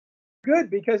people. Good,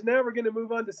 because now we're going to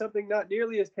move on to something not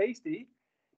nearly as tasty,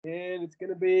 and it's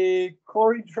going to be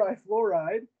chlorine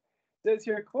trifluoride. It says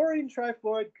here, chlorine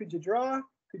trifluoride. Could you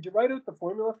write out the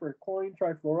formula for chlorine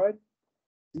trifluoride?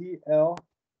 ClF3.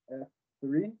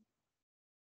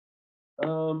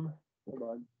 Hold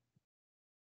on.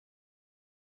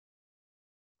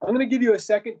 I'm going to give you a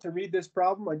second to read this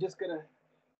problem. I'm just going to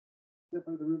step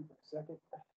out of the room for a second.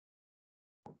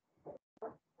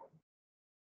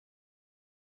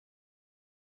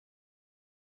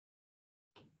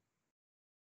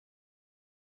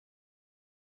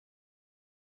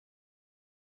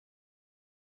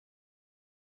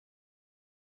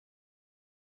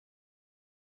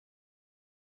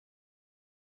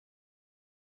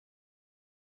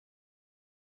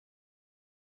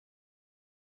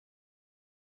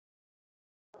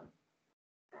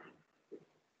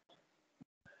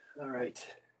 All right.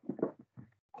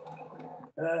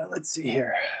 Let's see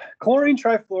here. Chlorine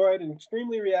trifluoride, an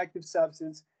extremely reactive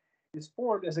substance, is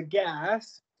formed as a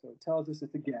gas. So it tells us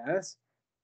it's a gas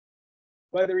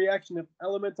by the reaction of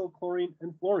elemental chlorine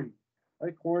and fluorine.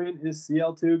 Right? Chlorine is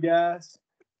Cl2 gas.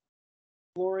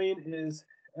 Fluorine is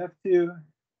F2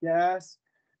 gas.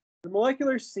 The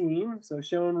molecular scene, so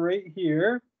shown right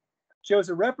here, shows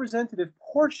a representative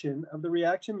portion of the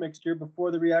reaction mixture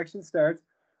before the reaction starts.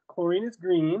 Chlorine is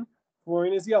green,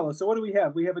 fluorine is yellow. So what do we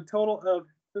have? We have a total of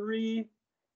 3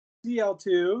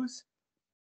 Cl2s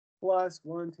plus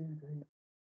 1, 2, 3,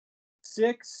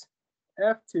 6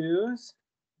 F2s.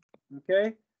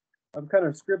 Okay, I'm kind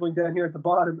of scribbling down here at the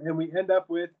bottom, and we end up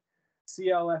with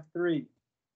ClF3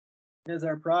 as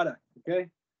our product. Okay,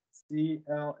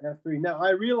 ClF3. Now,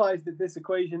 I realize that this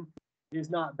equation is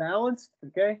not balanced,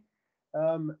 okay?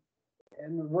 And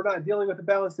we're not dealing with the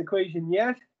balanced equation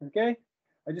yet, okay?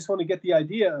 I just want to get the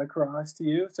idea across to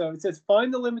you. So it says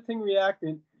find the limiting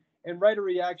reactant and write a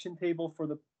reaction table for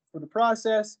the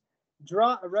process.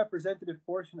 Draw a representative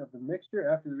portion of the mixture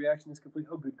after the reaction is complete.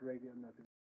 Oh, good gravy on that.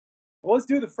 Well, let's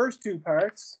do the first two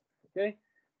parts, okay?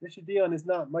 Mr. Deon is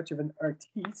not much of an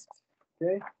artiste,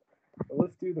 okay? So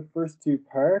let's do the first two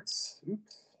parts.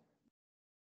 Oops.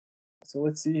 So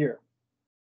let's see here.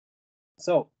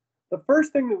 So the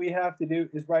first thing that we have to do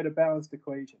is write a balanced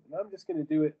equation. And I'm just going to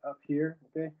do it up here,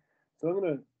 okay? So I'm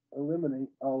going to eliminate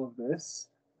all of this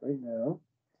right now.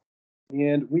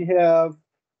 And we have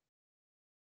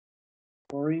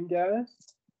chlorine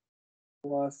gas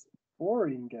plus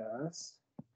fluorine gas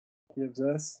gives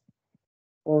us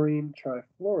chlorine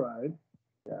trifluoride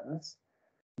gas.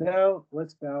 Now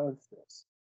let's balance this.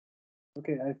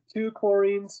 Okay, I have two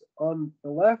chlorines on the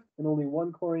left and only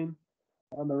one chlorine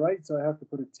on the right, so I have to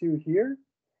put a 2 here.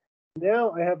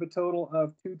 Now I have a total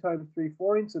of 2 times 3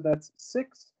 fluorine, so that's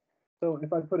 6. So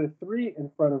if I put a 3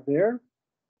 in front of there,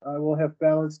 I will have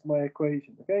balanced my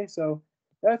equation. Okay, so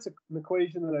that's an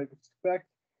equation that I expect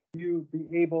you be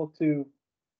able to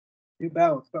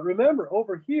balance. But remember,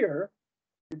 over here,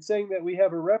 it's saying that we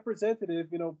have a representative,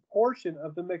 portion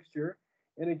of the mixture.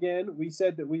 And again, we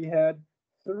said that we had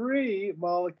three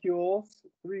molecules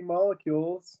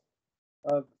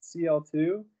of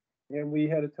Cl2, and we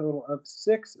had a total of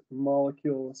 6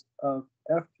 molecules of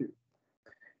F2.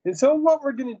 And so what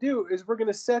we're going to do is we're going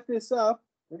to set this up.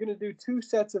 We're going to do 2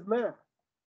 sets of math,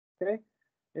 okay?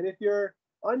 And if you're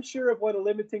unsure of what a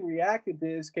limiting reactant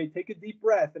is, okay, take a deep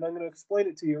breath, and I'm going to explain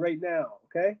it to you right now,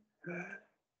 okay?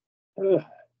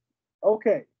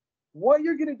 Okay, what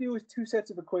you're going to do is 2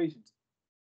 sets of equations.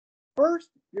 First,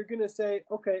 you're going to say,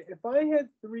 okay, if I had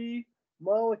 3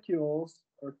 molecules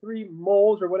or 3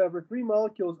 moles or whatever, 3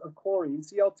 molecules of chlorine,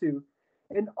 Cl2,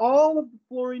 and all of the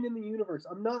fluorine in the universe,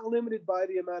 I'm not limited by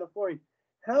the amount of fluorine.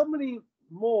 How many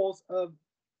moles of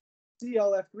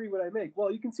ClF3 would I make?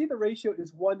 Well, you can see the ratio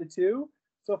is 1 to 2.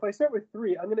 So if I start with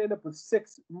 3, I'm going to end up with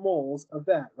 6 moles of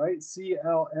that, right?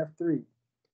 ClF3.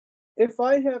 If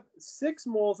I have 6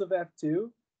 moles of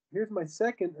F2, here's my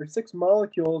second, or 6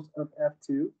 molecules of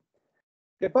F2.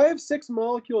 If I have 6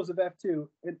 molecules of F2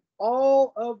 and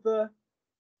all of the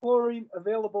fluorine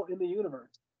available in the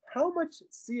universe, how much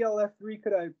ClF3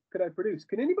 could I produce?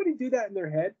 Can anybody do that in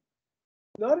their head?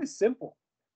 Not as simple.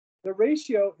 The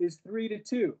ratio is 3 to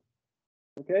 2.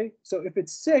 Okay, so if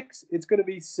it's 6, it's going to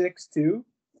be 6 to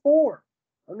 4.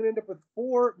 I'm going to end up with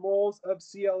 4 moles of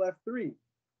ClF3.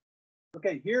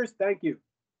 Okay, thank you.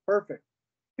 Perfect.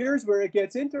 Here's where it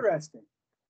gets interesting.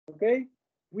 Okay,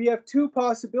 we have 2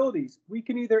 possibilities. We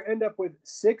can either end up with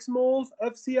 6 moles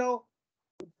of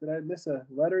did I miss a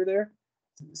letter there?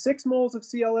 6 moles of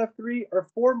ClF3 or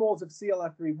 4 moles of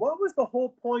ClF3. What was the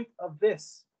whole point of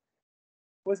this?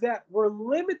 Was that we're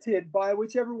limited by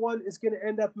whichever one is going to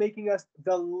end up making us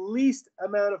the least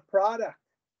amount of product,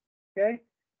 okay?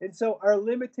 And so our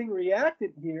limiting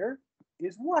reactant here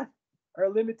is what? Our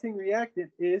limiting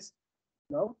reactant is,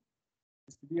 no,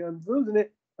 Mr. Deon's losing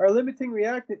it. Our limiting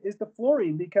reactant is the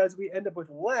fluorine because we end up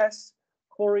with less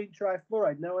chlorine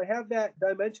trifluoride. Now I have that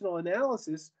dimensional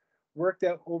analysis worked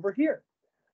out over here.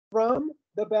 From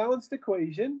the balanced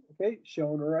equation, okay,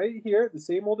 shown right here, the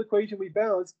same old equation we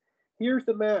balanced, here's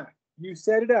the math. You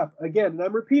set it up. Again, and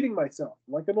I'm repeating myself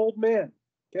like an old man,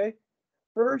 okay?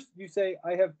 First, you say,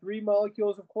 I have 3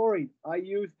 molecules of chlorine. I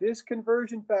use this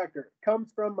conversion factor. It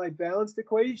comes from my balanced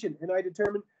equation, and I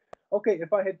determine, okay,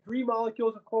 if I had 3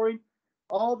 molecules of chlorine,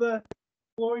 all the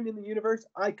fluorine in the universe,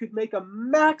 I could make a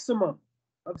maximum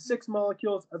of 6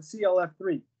 molecules of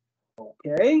ClF3.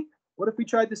 Okay, what if we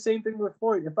tried the same thing with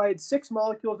fluorine? If I had 6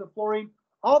 molecules of fluorine,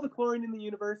 all the chlorine in the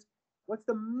universe, what's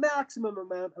the maximum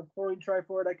amount of chlorine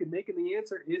trifluoride I could make? And the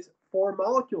answer is 4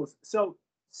 molecules. So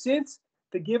since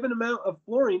the given amount of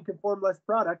fluorine can form less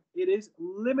product, it is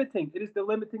limiting. It is the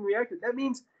limiting reactant. That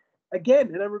means,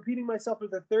 again, and I'm repeating myself for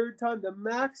the 3rd time, the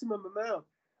maximum amount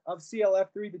of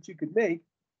ClF3 that you could make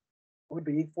would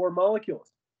be 4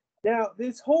 molecules. Now,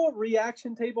 this whole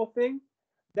reaction table thing,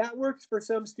 that works for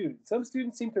some students. Some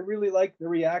students seem to really like the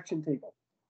reaction table.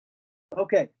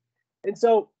 Okay, and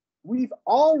so we've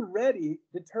already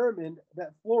determined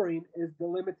that fluorine is the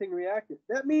limiting reactant.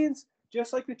 That means,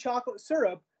 just like the chocolate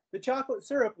syrup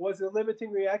was the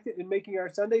limiting reactant in making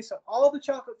our sundae, so all the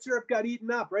chocolate syrup got eaten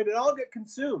up, right? It all got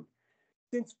consumed.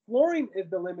 Since fluorine is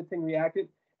the limiting reactant,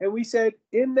 and we said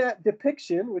in that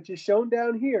depiction, which is shown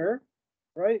down here,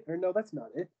 right? Or no, that's not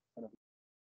it.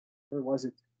 Where was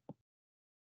it?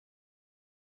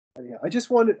 Anyhow, I just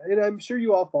wanted, and I'm sure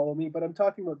you all follow me, but I'm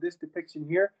talking about this depiction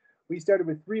here. We started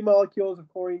with 3 molecules of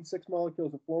chlorine, 6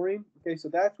 molecules of fluorine. Okay, so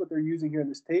that's what they're using here in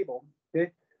this table.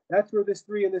 Okay, that's where this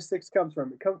 3 and this 6 comes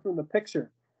from. It comes from the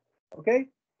picture. Okay,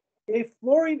 if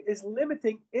fluorine is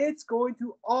limiting, it's going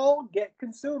to all get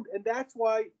consumed. And that's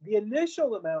why the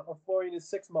initial amount of fluorine is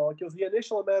 6 molecules. The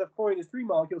initial amount of chlorine is 3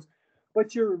 molecules,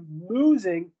 but you're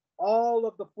losing all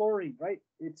of the fluorine, right?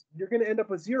 You're going to end up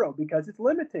with 0 because it's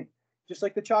limiting, just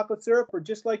like the chocolate syrup or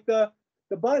just like the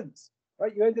buns,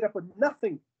 right? You ended up with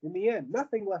nothing in the end,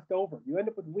 nothing left over. You end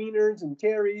up with wieners and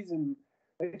cherries and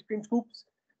ice cream scoops.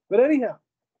 But anyhow,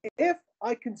 if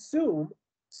I consume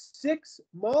 6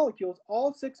 molecules,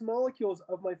 all 6 molecules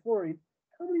of my fluorine,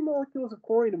 how many molecules of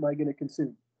chlorine am I going to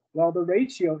consume? Well, the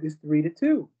ratio is 3 to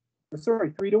 2. Or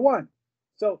sorry, 3 to 1.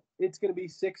 So it's going to be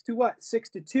 6 to what? 6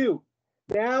 to 2.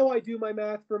 Now I do my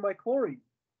math for my chlorine,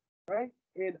 right?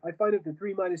 And I find out that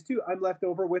 3 minus 2, I'm left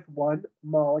over with 1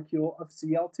 molecule of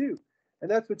Cl2.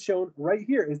 And that's what's shown right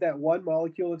here, is that 1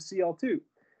 molecule of Cl2.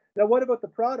 Now, what about the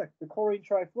product, the chlorine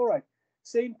trifluoride?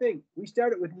 Same thing. We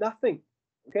started with nothing,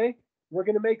 okay? We're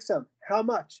going to make some. How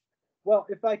much? Well,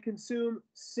 if I consume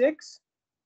 6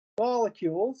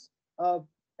 molecules of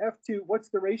F2, what's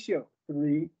the ratio?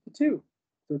 3 to 2.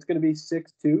 So it's going to be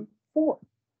 6 to 4,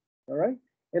 all right?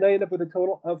 And I end up with a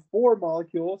total of 4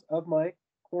 molecules of my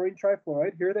chlorine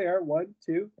trifluoride. Here they are, 1,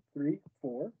 2, 3,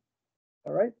 4,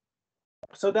 all right?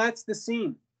 So that's the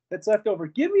scene that's left over.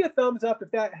 Give me a thumbs up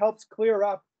if that helps clear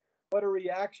up what a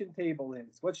reaction table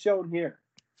is, what's shown here.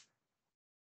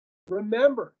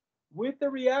 Remember, with the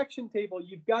reaction table,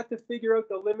 you've got to figure out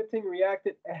the limiting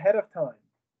reactant ahead of time.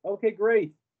 Okay,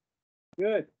 great.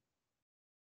 Good.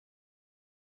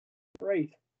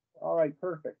 Great. All right,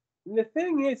 perfect. And the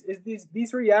thing is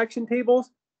these reaction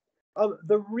tables,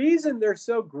 the reason they're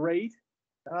so great,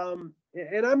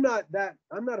 and I'm not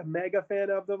a mega fan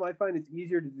of them. I find it's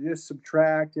easier to just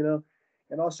subtract, you know,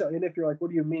 and I'll show, and if you're like, what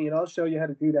do you mean? I'll show you how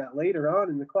to do that later on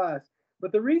in the class.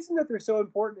 But the reason that they're so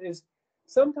important is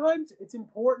sometimes it's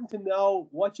important to know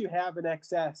what you have in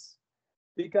excess,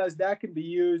 because that can be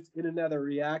used in another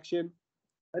reaction.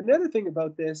 Another thing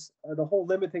about this, the whole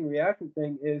limiting reactant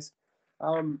thing is,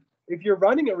 if you're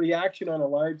running a reaction on a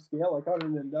large scale, like on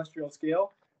an industrial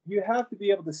scale, you have to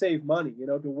be able to save money, you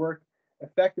know, to work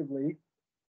effectively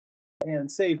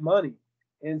and save money.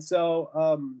 And so,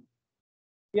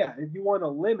 yeah, if you want to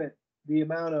limit the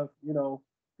amount of, you know,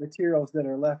 materials that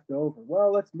are left over,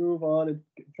 well, let's move on and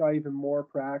try even more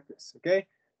practice, okay?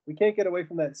 We can't get away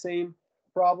from that same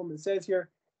problem. It says here,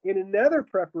 in another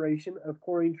preparation of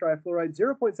chlorine trifluoride,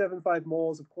 0.75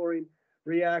 moles of chlorine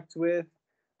reacts with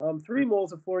 3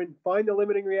 moles of fluorine. Find the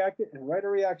limiting reactant and write a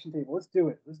reaction table. Let's do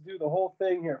it. Let's do the whole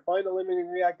thing here. Find the limiting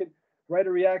reactant, write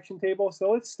a reaction table. So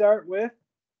let's start with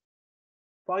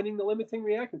finding the limiting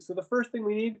reactant. So the first thing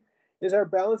we need is our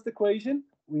balanced equation.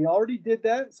 We already did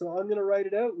that, so I'm going to write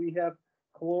it out. We have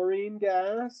chlorine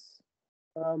gas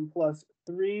plus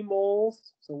 3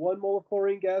 moles. So 1 mole of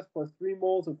chlorine gas plus 3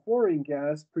 moles of fluorine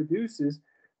gas produces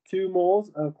 2 moles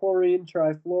of chlorine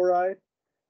trifluoride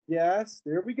gas.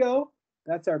 There we go.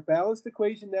 That's our balanced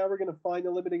equation. Now we're going to find the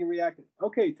limiting reactant.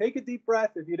 Okay, take a deep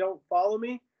breath if you don't follow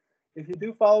me. If you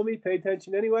do follow me, pay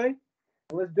attention anyway.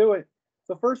 And let's do it.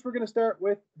 So first we're going to start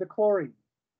with the chlorine.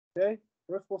 Okay,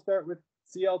 first we'll start with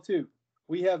Cl2.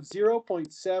 We have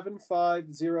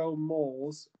 0.750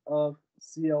 moles of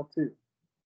Cl2.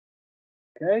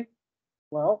 Okay,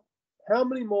 well, how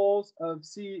many moles of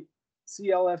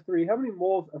ClF3, how many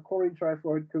moles of chlorine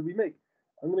trifluoride could we make?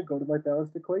 I'm going to go to my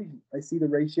balanced equation. I see the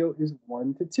ratio is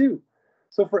 1 to 2.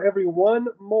 So for every 1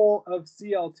 mole of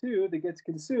Cl2 that gets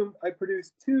consumed, I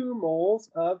produce 2 moles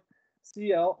of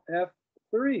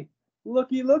ClF3.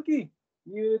 Looky, looky.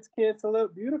 Units cancel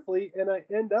out beautifully, and I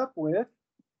end up with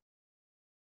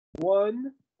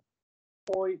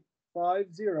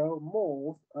 1.50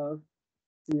 moles of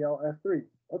ClF3.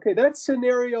 Okay, that's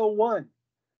scenario 1.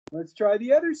 Let's try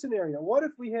the other scenario. What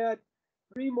if we had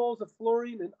 3 moles of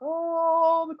fluorine and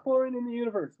all the chlorine in the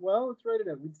universe? Well, let's write it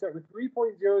out. We'd start with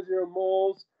 3.00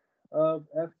 moles of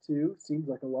F2. Seems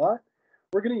like a lot.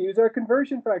 We're going to use our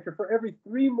conversion factor. For every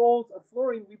 3 moles of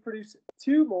fluorine, we produce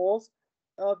 2 moles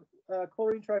of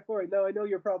chlorine trifluoride. Now, I know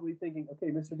you're probably thinking,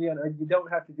 okay, Mr. Deon, you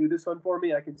don't have to do this one for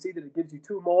me. I can see that it gives you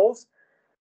 2 moles.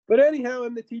 But anyhow,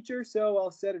 I'm the teacher, so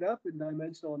I'll set it up in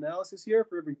dimensional analysis here.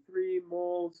 For every 3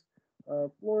 moles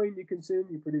of fluorine you consume,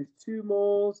 you produce 2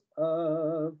 moles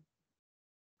of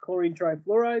chlorine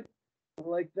trifluoride.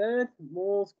 Like that,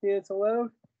 moles cancel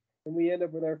out, and we end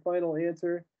up with our final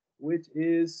answer, which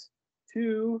is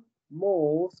 2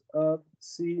 moles of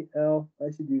Cl.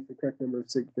 I should use the correct number of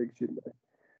sig fig, shouldn't I?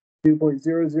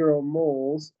 2.00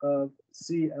 moles of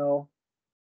ClF3.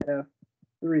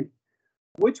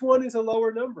 Which one is a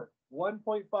lower number,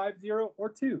 1.50 or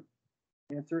 2?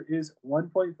 Answer is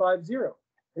 1.50.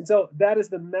 And so that is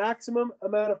the maximum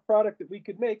amount of product that we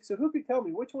could make. So who could tell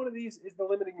me which one of these is the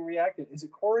limiting reactant? Is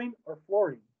it chlorine or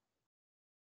fluorine?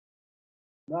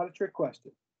 Not a trick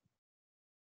question.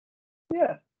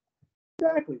 Yeah,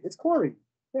 exactly. It's chlorine.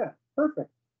 Yeah, perfect.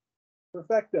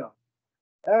 Perfecto.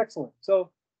 Excellent.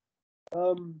 So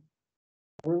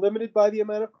we're limited by the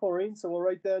amount of chlorine. So we'll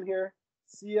write down here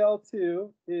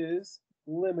Cl2 is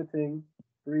limiting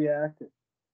reactant.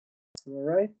 All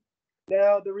right.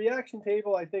 Now the reaction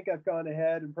table, I think I've gone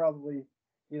ahead and probably,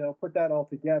 put that all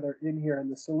together in here in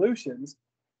the solutions.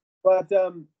 But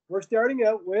we're starting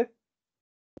out with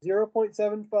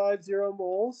 0.750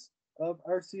 moles of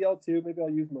our Cl2. Maybe I'll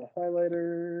use my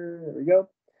highlighter. There we go.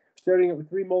 Starting out with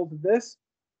 3 moles of this.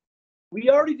 We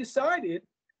already decided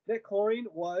that chlorine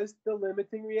was the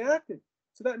limiting reactant.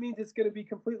 So that means it's going to be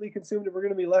completely consumed and we're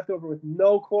going to be left over with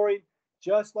no chlorine,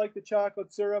 just like the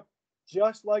chocolate syrup,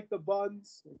 just like the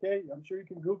buns. Okay, I'm sure you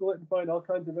can Google it and find all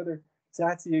kinds of other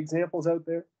sassy examples out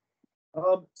there.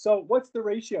 So what's the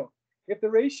ratio? If the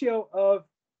ratio of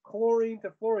chlorine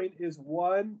to fluorine is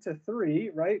 1 to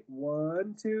 3, right?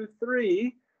 1 to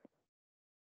 3.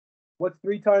 What's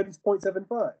 3 times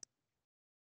 0.75?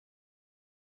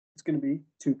 It's going to be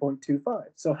 2.25.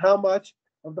 So how much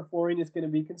of the fluorine is going to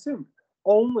be consumed?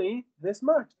 Only this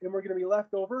much. And we're going to be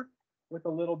left over with a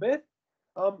little bit.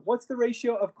 What's the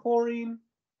ratio of chlorine?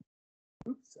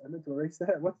 Oops, I meant to erase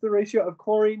that. What's the ratio of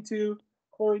chlorine to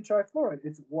chlorine trifluoride?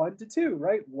 It's 1 to 2,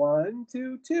 right? 1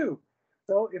 to 2.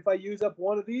 So if I use up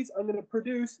one of these, I'm going to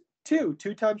produce 2.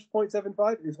 2 times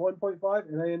 0.75 is 1.5,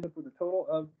 and I end up with a total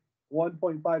of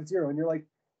 1.50. And you're like,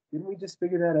 didn't we just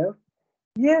figure that out?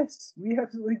 Yes, we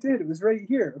absolutely did. It was right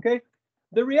here, okay?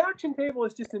 The reaction table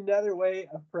is just another way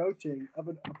of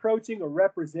approaching or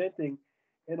representing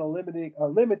in a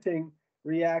limiting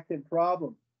reactant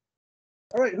problem.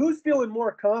 All right, who's feeling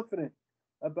more confident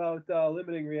about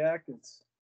limiting reactants?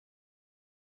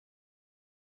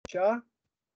 Shah?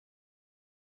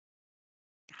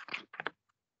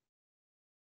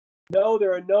 No,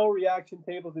 there are no reaction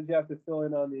tables that you have to fill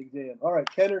in on the exam. All right,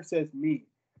 Kenner says me.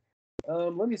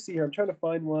 Let me see here. I'm trying to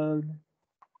find one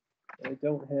I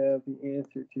don't have the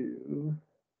answer to.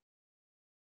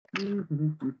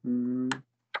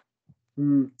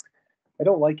 I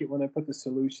don't like it when I put the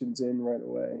solutions in right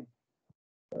away.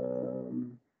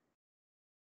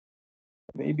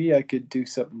 Maybe I could do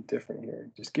something different here.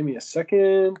 Just give me a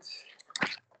second.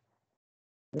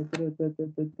 Okay,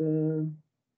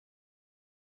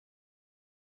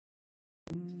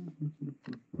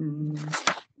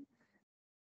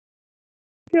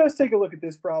 let's take a look at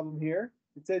this problem here.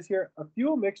 It says here, a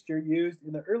fuel mixture used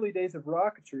in the early days of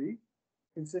rocketry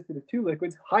consisted of 2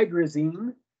 liquids,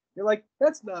 hydrazine. You're like,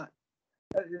 that's not,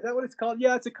 is that what it's called?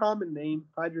 Yeah, it's a common name,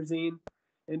 hydrazine,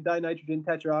 and dinitrogen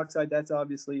tetroxide. That's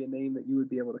obviously a name that you would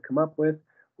be able to come up with,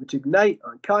 which ignite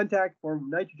on contact, form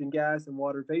nitrogen gas and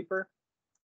water vapor.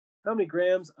 How many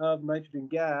grams of nitrogen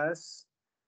gas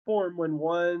form when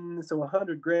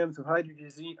 100 grams of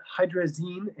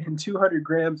hydrazine and 200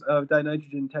 grams of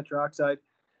dinitrogen tetroxide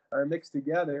are mixed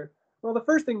together? Well, the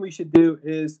first thing we should do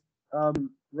is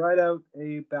write out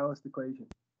a balanced equation,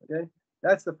 okay?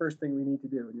 That's the first thing we need to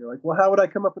do. And you're like, well, how would I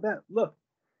come up with that? Look,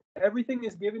 everything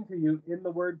is given to you in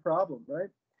the word problem, right?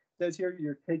 It says here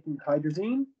you're taking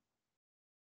hydrazine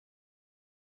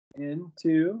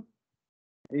into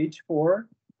H4.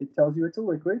 It tells you it's a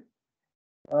liquid.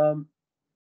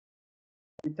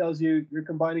 It tells you you're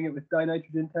combining it with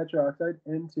dinitrogen tetroxide,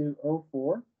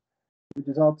 N2O4, which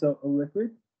is also a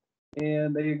liquid.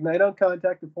 And they ignite on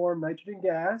contact to form nitrogen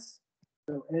gas.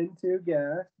 So N2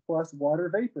 gas plus water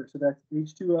vapor. So that's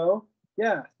H2O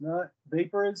gas, not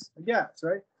vapor is a gas,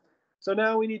 right? So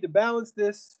now we need to balance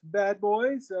this bad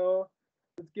boy. So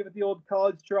let's give it the old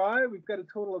college try. We've got a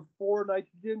total of 4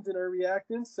 nitrogens in our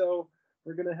reactants. So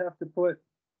we're going to have to put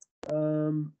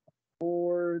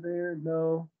 4 there.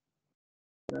 No,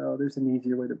 there's an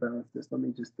easier way to balance this. Let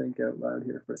me just think out loud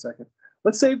here for a second.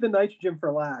 Let's save the nitrogen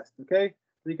for last, okay?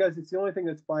 Because it's the only thing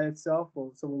that's by itself.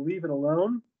 So we'll leave it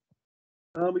alone.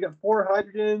 We got 4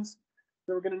 hydrogens,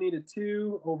 so we're going to need a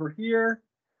 2 over here.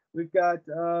 We've got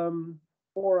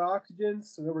 4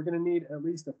 oxygens, so we're going to need at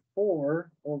least a 4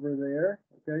 over there.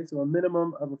 Okay, so a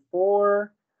minimum of a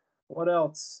 4. What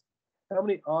else? How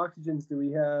many oxygens do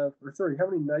we have? Or sorry, how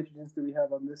many nitrogens do we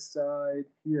have on this side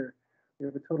here? We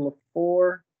have a total of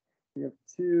 4. We have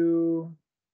 2.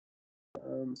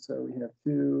 So we have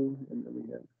 2, and then we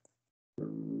have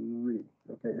 3.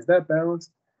 Okay, is that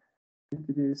balanced?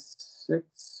 introduce 6,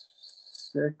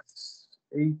 6,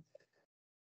 8,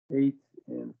 8,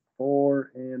 and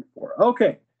 4, and 4.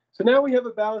 Okay, so now we have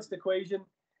a balanced equation,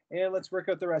 and let's work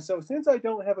out the rest. So since I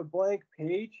don't have a blank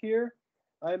page here,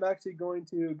 I'm actually going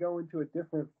to go into a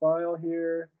different file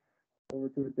here, over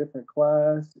to a different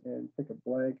class, and pick a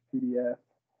blank PDF,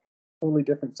 totally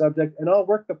different subject, and I'll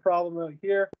work the problem out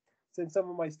here since some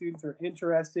of my students are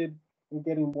interested in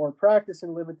getting more practice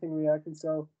in limiting reactants.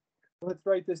 So let's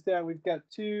write this down. We've got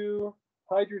 2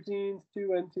 hydrazines,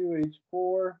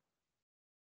 2N2H4,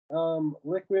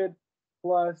 liquid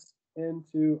plus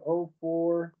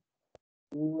N2O4.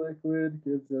 Liquid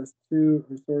gives us 3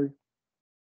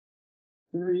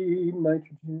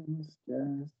 nitrogens,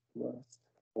 gas plus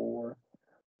 4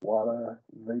 water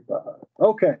vapor.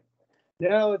 Okay,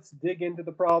 now let's dig into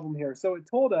the problem here. So it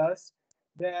told us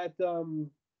that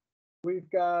we've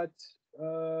got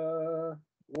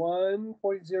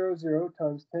 1.00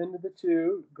 times 10 to the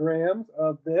 2 grams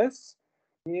of this,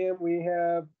 and we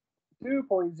have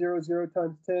 2.00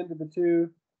 times 10 to the 2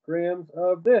 grams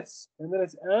of this. And then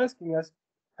it's asking us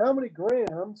how many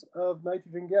grams of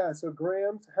nitrogen gas. So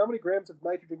grams, how many grams of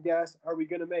nitrogen gas are we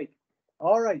going to make?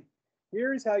 All right,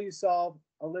 here's how you solve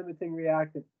a limiting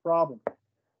reactant problem.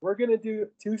 We're going to do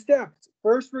 2 steps.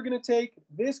 First, we're going to take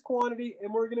this quantity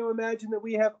and we're going to imagine that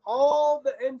we have all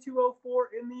the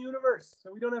N2O4 in the universe.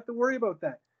 So we don't have to worry about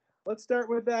that. Let's start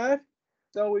with that.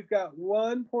 So we've got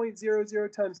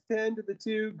 1.00 times 10 to the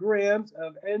 2 grams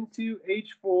of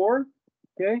N2H4.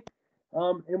 Okay.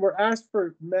 And we're asked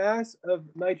for mass of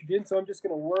nitrogen. So I'm just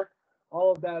going to work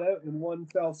all of that out in one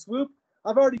fell swoop.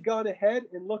 I've already gone ahead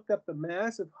and looked up the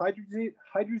mass of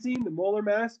hydrazine, the molar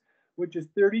mass, which is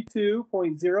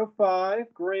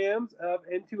 32.05 grams of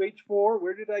N2H4.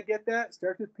 Where did I get that?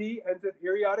 Starts with P, ends with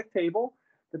periodic table.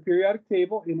 The periodic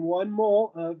table in 1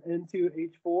 mole of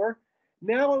N2H4.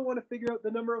 Now I want to figure out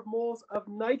the number of moles of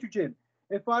nitrogen.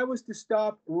 If I was to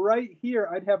stop right here,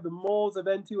 I'd have the moles of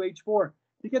N2H4.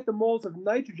 To get the moles of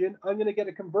nitrogen, I'm going to get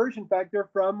a conversion factor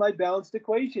from my balanced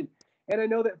equation. And I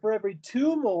know that for every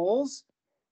 2 moles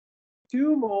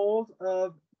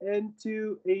of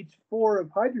N2H4 of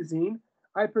hydrazine,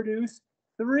 I produce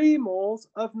 3 moles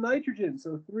of nitrogen.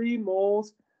 So 3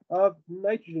 moles of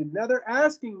nitrogen. Now they're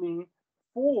asking me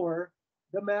for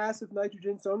the mass of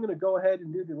nitrogen. So I'm going to go ahead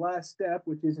and do the last step,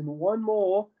 which is in 1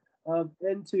 mole of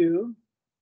N2.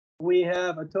 We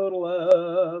have a total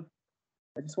of,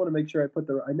 I just want to make sure I put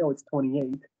I know it's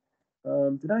 28.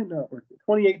 Did I not work it?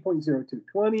 28.02.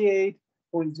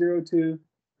 28.02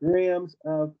 grams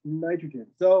of nitrogen.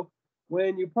 So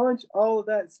when you punch all of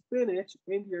that spinach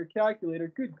into your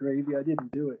calculator, good gravy, I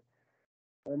didn't do it.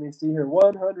 Let me see here,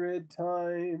 100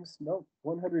 times, nope,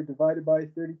 100 divided by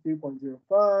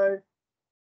 32.05,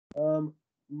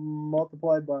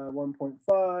 multiplied by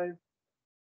 1.5,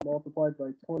 multiplied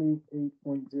by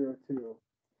 28.02.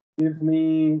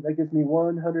 That gives me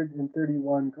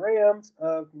 131 grams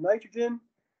of nitrogen.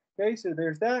 Okay, so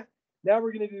there's that. Now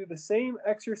we're going to do the same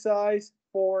exercise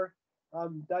for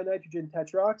dinitrogen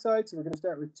tetroxide. So we're going to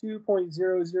start with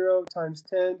 2.00 times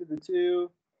 10 to the 2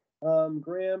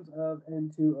 grams of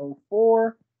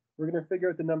N2O4. We're going to figure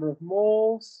out the number of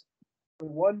moles. So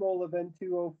 1 mole of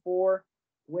N2O4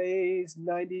 weighs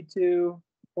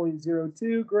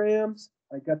 92.02 grams.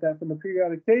 I got that from the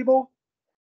periodic table.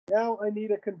 Now I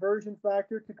need a conversion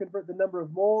factor to convert the number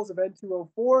of moles of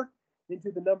N2O4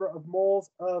 into the number of moles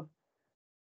of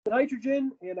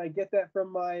nitrogen, and I get that from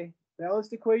my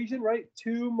balanced equation, right?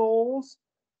 1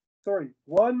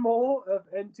 mole of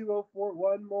N2O4,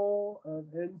 1 mole of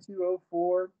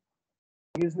N2O4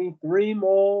 gives me 3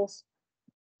 moles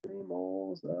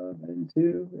of N2,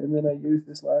 and then I use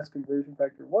this last conversion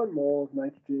factor. 1 mole of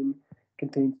nitrogen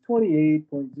contains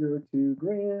 28.02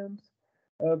 grams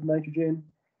of nitrogen,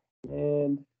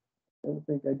 and I don't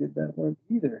think I did that one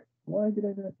either. Why did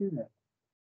I not do that?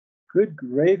 Good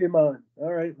gravy, man.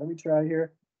 All right, let me try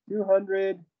here.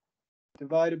 200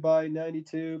 divided by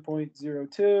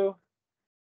 92.02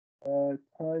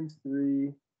 times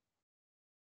 3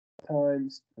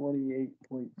 times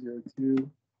 28.02.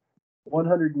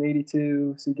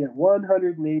 182. So you get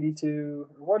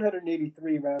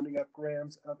 183 rounding up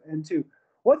grams of N2.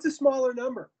 What's a smaller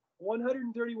number?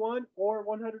 131 or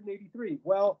 183?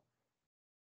 Well,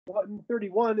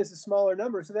 131 is a smaller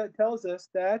number. So that tells us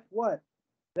that what?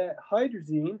 That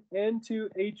hydrazine,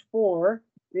 N2H4,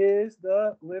 is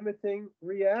the limiting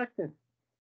reactant.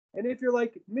 And if you're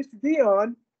like, Mr.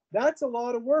 Deon, that's a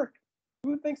lot of work.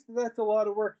 Who thinks that that's a lot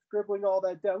of work, scribbling all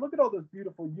that down? Look at all those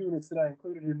beautiful units that I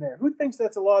included in there. Who thinks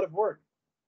that's a lot of work?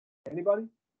 Anybody?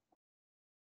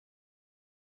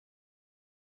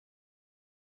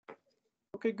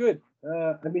 Okay, good.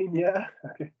 I mean, yeah,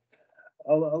 okay,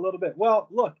 a little bit. Well,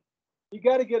 look, you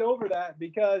got to get over that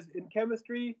because in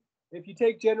chemistry, if you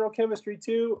take general chemistry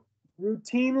too,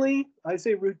 routinely, I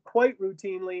say quite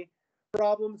routinely,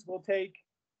 problems will take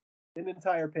an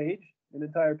entire page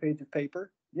of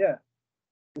paper, yeah,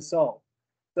 to solve.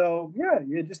 So yeah,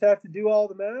 you just have to do all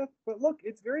the math. But look,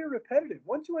 it's very repetitive.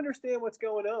 Once you understand what's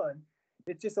going on,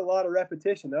 it's just a lot of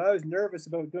repetition. Now, I was nervous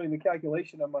about doing the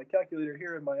calculation on my calculator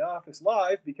here in my office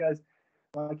live because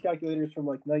my calculator is from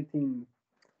like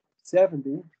 1970.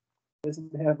 It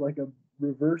doesn't have like a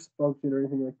reverse function or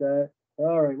anything like that.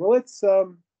 All right, well let's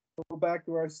go back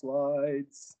to our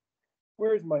slides.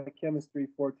 Where's my chemistry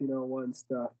 1401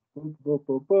 stuff? Boop, boop,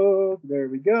 boop, boop. There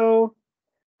we go.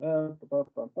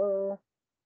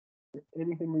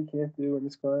 Anything we can't do in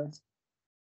this class?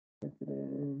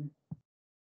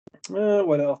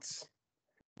 What else?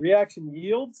 Reaction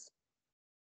yields.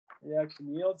 Reaction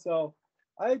yield. So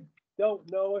I don't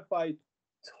know if I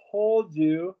told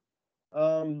you. I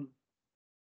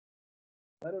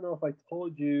don't know if I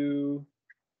told you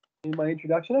in my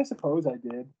introduction. I suppose I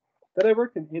did. That I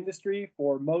worked in industry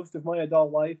for most of my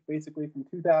adult life, basically from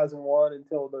 2001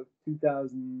 until about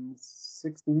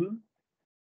 2016.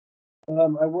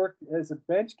 I worked as a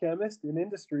bench chemist in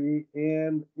industry,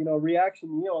 and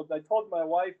reaction yields. I told my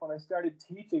wife when I started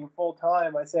teaching full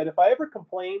time, I said, if I ever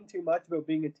complain too much about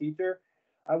being a teacher,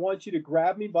 I want you to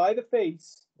grab me by the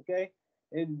face, okay,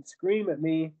 and scream at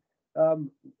me,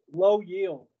 low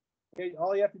yield. Okay,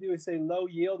 all you have to do is say low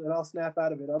yield, and I'll snap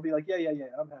out of it. I'll be like, yeah,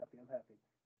 I'm happy.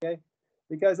 Okay,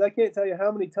 because I can't tell you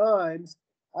how many times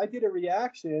I did a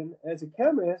reaction as a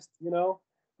chemist,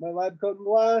 my lab coat and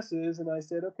glasses, and I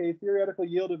said, okay, theoretical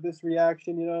yield of this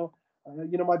reaction,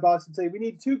 my boss would say, we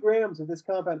need 2 grams of this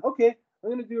compound. Okay, I'm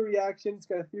going to do a reaction. It's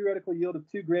got a theoretical yield of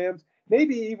 2 grams.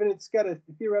 Maybe even it's got a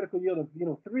theoretical yield of,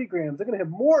 3 grams. I'm going to have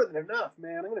more than enough,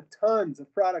 man. I'm going to have tons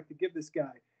of product to give this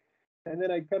guy. And then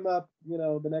I come up,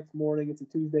 the next morning. It's a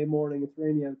Tuesday morning. It's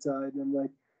rainy outside. And I'm like,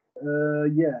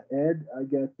 yeah, Ed, I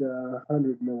got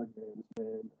 100 milligrams,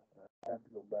 man. I have to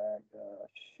go back.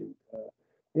 Shoot.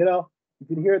 You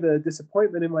can hear the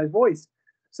disappointment in my voice.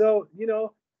 So,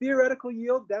 theoretical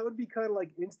yield, that would be kind of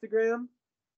like Instagram,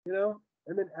 and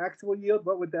then actual yield,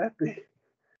 what would that be?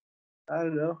 I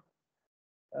don't know.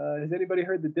 Has anybody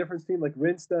heard the difference between like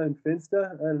Rinsta and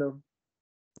Finsta? I don't know.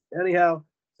 Anyhow,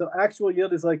 so actual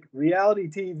yield is like reality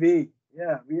TV.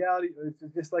 Yeah, reality. It's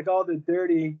just like all the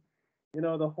dirty,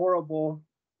 the horrible,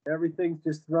 everything's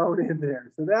just thrown in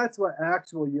there. So that's what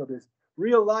actual yield is.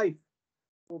 Real life.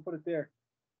 We'll put it there.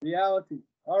 Reality.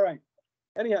 All right.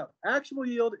 Anyhow, actual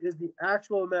yield is the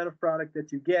actual amount of product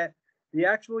that you get. The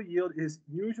actual yield is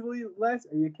usually less.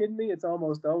 Are you kidding me? It's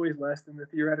almost always less than the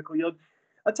theoretical yield.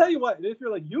 I'll tell you what, if you're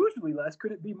like usually less,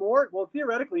 could it be more? Well,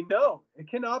 theoretically, no. It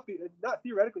cannot be. Not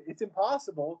theoretically. It's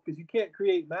impossible because you can't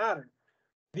create matter.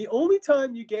 The only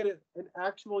time you get an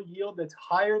actual yield that's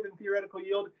higher than theoretical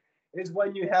yield is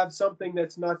when you have something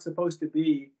that's not supposed to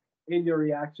be in your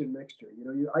reaction mixture.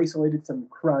 You isolated some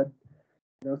crud,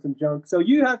 some junk. So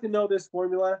you have to know this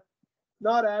formula.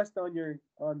 Not asked on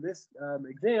this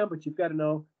exam, but you've got to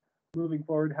know moving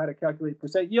forward how to calculate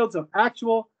percent yields of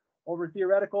actual over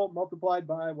theoretical multiplied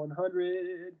by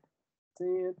 100,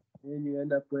 and you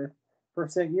end up with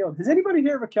percent yield. Has anybody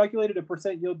here ever calculated a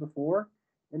percent yield before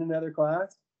in another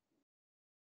class?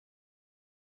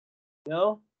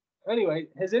 No? Anyway,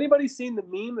 has anybody seen the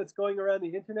meme that's going around the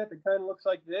internet that kind of looks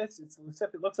like this? It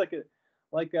looks like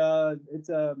it's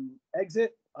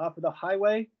exit off of the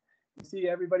highway. You see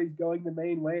everybody's going the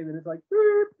main way, and then it's like,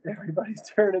 everybody's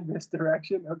turning this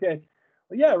direction. Okay.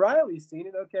 Well, yeah, Riley's seen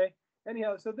it. Okay.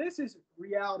 Anyhow, so this is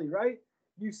reality, right?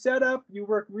 You set up, you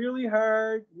work really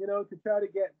hard, to try to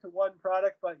get to one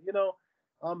product. But,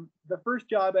 the first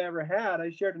job I ever had, I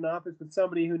shared an office with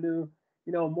somebody who knew,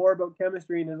 more about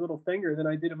chemistry in his little finger than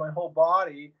I did in my whole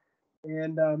body.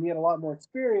 And he had a lot more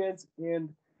experience. And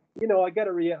I had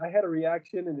a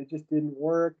reaction and it just didn't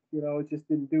work. It just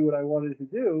didn't do what I wanted it to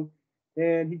do.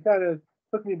 And he kind of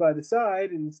took me by the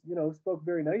side and, spoke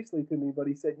very nicely to me. But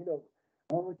he said,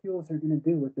 molecules are going to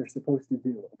do what they're supposed to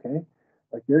do. Okay.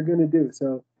 Like they're going to do.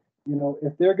 So,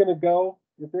 if they're going to go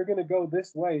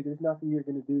this way, there's nothing you're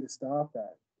going to do to stop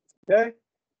that. Okay.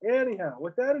 Anyhow,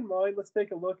 with that in mind, let's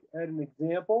take a look at an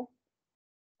example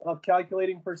of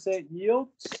calculating percent yield.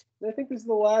 And I think this is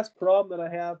the last problem that I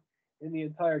have in the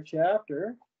entire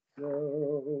chapter.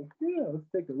 So yeah, let's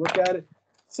take a look at it.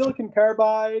 Silicon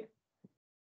carbide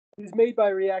is made by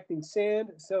reacting sand.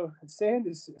 So sand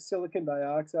is silicon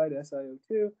dioxide,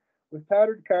 SiO2, with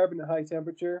powdered carbon at high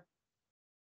temperature.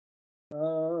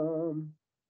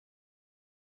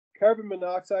 Carbon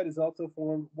monoxide is also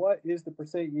formed. What is the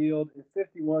percent yield if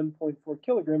 51.4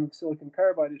 kilograms of silicon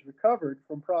carbide is recovered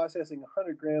from processing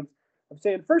 100 grams of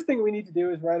sand? First thing we need to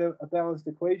do is write out a balanced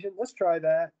equation. Let's try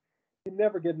that. You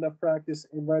never get enough practice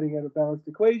in writing out a balanced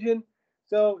equation.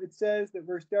 So it says that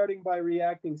we're starting by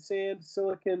reacting sand,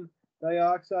 silicon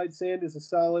dioxide. Sand is a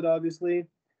solid, obviously,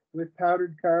 with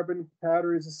powdered carbon.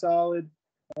 Powder is a solid.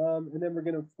 And then we're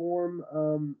going to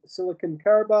form silicon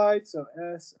carbide. So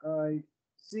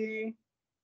SiC.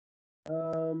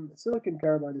 Silicon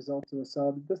carbide is also a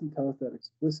solid. It doesn't tell us that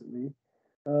explicitly.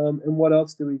 And what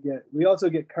else do we get? We also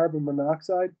get carbon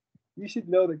monoxide. You should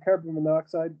know that carbon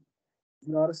monoxide is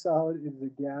not a solid. It is a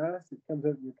gas. It comes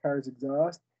out of your car's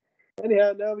exhaust.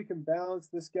 Anyhow, now we can balance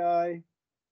this guy.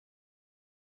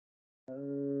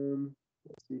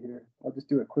 Let's see here. I'll just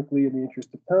do it quickly in the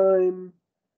interest of time.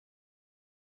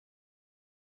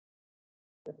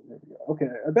 There we go. Okay,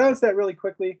 I balanced that really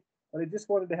quickly, but I just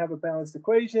wanted to have a balanced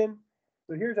equation.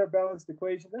 So here's our balanced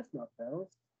equation. That's not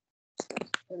balanced. That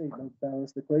ain't no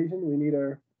balanced equation. We need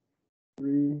our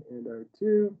 3 and our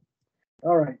 2.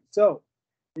 All right, so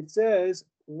it says,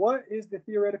 what is the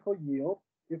theoretical yield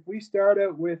if we start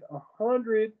out with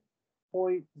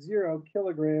 100.0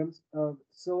 kilograms of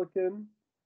silicon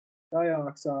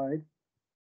dioxide,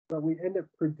 but we end up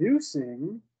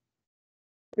producing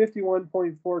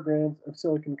 51.4 grams of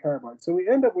silicon carbide. So we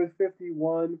end up with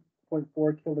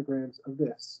 51.4 kilograms of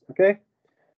this, okay?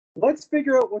 Let's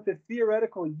figure out what the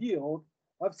theoretical yield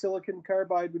of silicon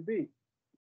carbide would be.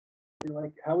 You're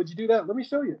like, how would you do that? Let me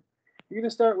show you. You're going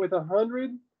to start with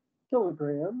 100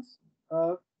 kilograms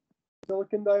of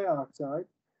silicon dioxide.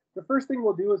 The first thing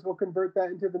we'll do is we'll convert that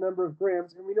into the number of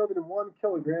grams, and we know that in 1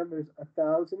 kilogram there's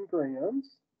 1,000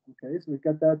 grams. Okay, so we've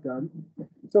got that done.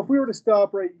 So if we were to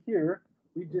stop right here,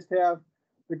 we just have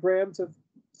the grams of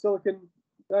silicon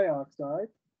dioxide.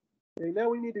 Okay, now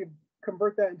we need to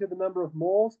convert that into the number of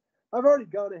moles. I've already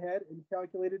gone ahead and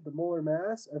calculated the molar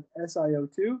mass of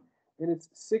SiO2, and it's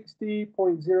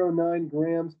 60.09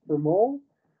 grams per mole.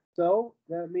 So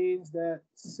that means that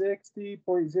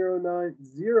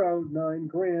 60.0909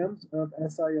 grams of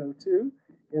SiO2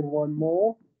 in 1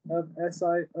 mole of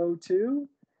SiO2.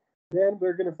 Then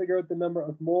we're going to figure out the number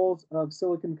of moles of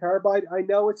silicon carbide. I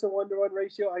know it's a 1-to-1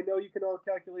 ratio. I know you can all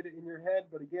calculate it in your head,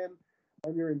 but again,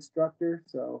 I'm your instructor,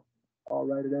 so I'll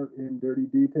write it out in dirty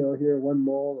detail here. 1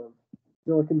 mole of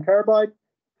silicon carbide.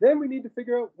 Then we need to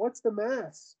figure out what's the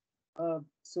mass of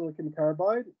silicon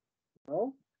carbide.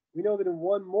 Well, we know that in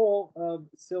 1 mole of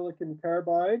silicon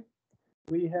carbide,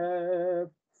 we have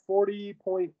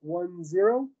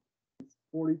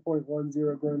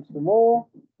 40.10 grams per mole.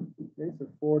 Okay, so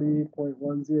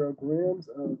 40.10 grams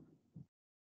of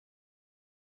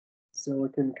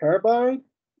silicon carbide.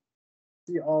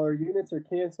 See, all our units are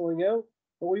canceling out,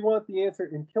 but we want the answer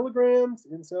in kilograms,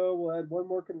 and so we'll add 1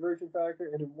 more conversion factor,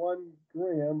 and in 1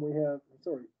 gram we have,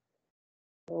 sorry,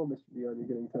 oh, Mr. Deon, you're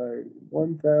getting tired.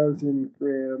 1,000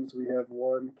 grams, we have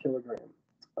 1 kilogram.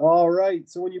 All right,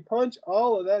 so when you punch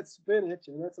all of that spinach,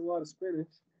 and that's a lot of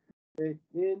spinach, okay,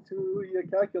 into your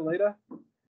calculator,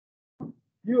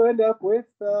 you end up with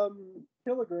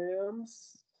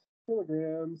kilograms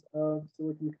of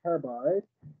silicon carbide,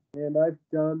 and I've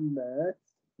done that,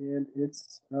 and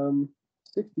it's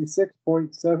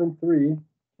 66.73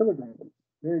 kilograms.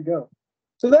 There you go.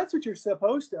 So that's what you're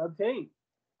supposed to obtain.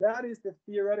 That is the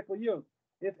theoretical yield.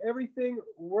 If everything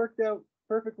worked out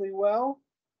perfectly well,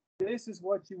 this is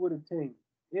what you would obtain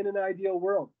in an ideal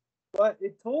world. But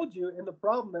it told you in the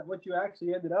problem that what you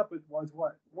actually ended up with was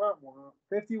what?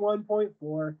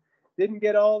 51.4. Didn't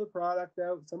get all the product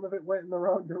out. Some of it went in the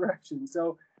wrong direction.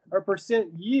 So our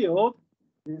percent yield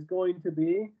is going to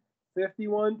be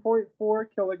 51.4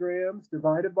 kilograms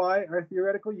divided by our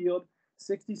theoretical yield,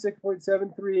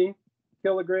 66.73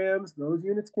 kilograms. Those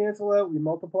units cancel out. We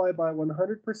multiply by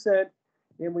 100%,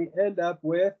 and we end up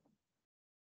with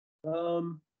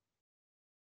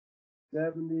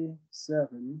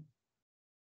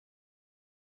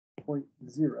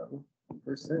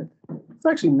 77.0%. It's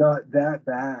actually not that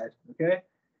bad, okay?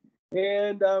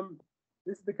 And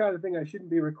this is the kind of thing I shouldn't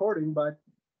be recording, but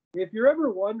if you're ever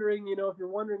wondering, if you're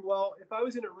wondering, well, if I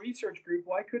was in a research group,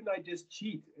 why couldn't I just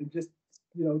cheat and just,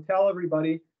 tell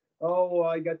everybody, oh,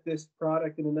 I got this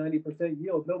product in a 90%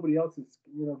 yield. Nobody else is,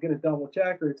 going to double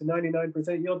check, or it's a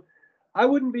 99% yield. I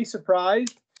wouldn't be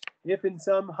surprised if in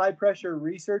some high pressure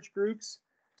research groups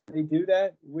they do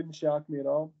that. It wouldn't shock me at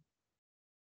all.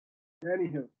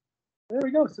 Anywho, there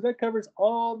we go. So that covers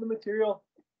all the material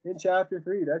in chapter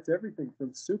 3. That's everything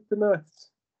from soup to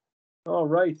nuts. All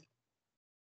right.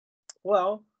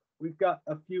 Well, we've got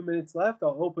a few minutes left.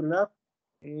 I'll open it up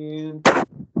and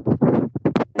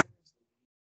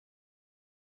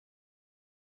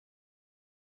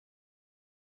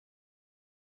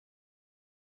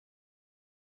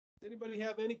Does anybody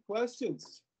have any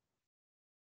questions?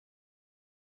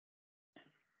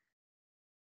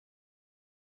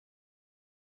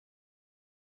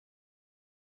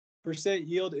 Percent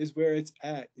yield is where it's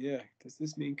at. Yeah. Does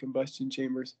this mean combustion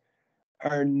chambers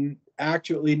are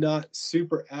actually not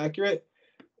super accurate?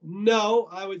 No,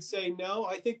 I would say no.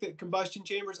 I think that combustion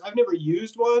chambers, I've never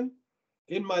used one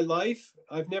in my life.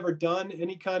 I've never done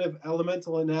any kind of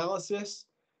elemental analysis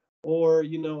or,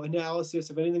 you know,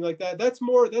 analysis of anything like that. That's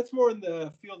more in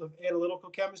the field of analytical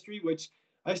chemistry, which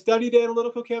I studied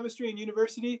analytical chemistry in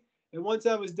university. And once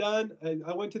I was done,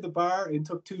 I went to the bar and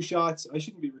took 2 shots. I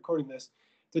shouldn't be recording this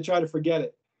to try to forget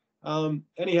it.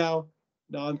 Anyhow,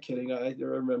 no, I'm kidding. I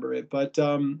remember it. But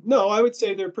no, I would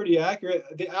say they're pretty accurate.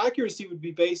 The accuracy would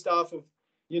be based off of,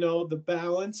 you know, the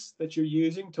balance that you're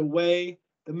using to weigh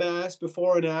the mass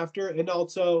before and after, and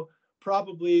also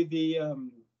probably the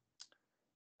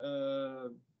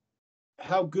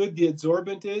how good the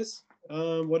adsorbent is.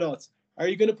 What else? Are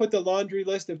you going to put the laundry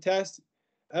list of tests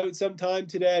out sometime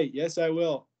today? Yes, I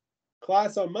will.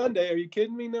 Class on Monday? Are you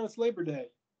kidding me? No, it's Labor Day.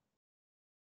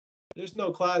 There's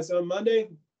no class on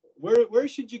Monday. Where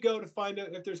should you go to find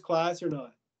out if there's class or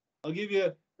not? I'll give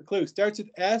you a clue. Starts with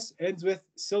S, ends with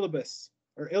syllabus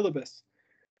or illibus.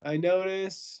 I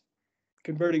notice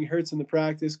converting hertz in the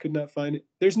practice, could not find it.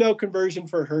 There's no conversion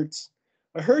for hertz.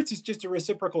 A hertz is just a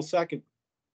reciprocal second.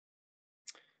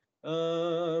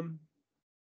 The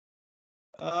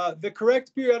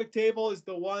correct periodic table is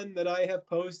the one that I have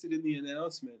posted in the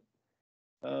announcement.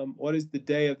 What is the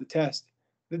day of the test?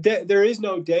 There is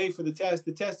no day for the test.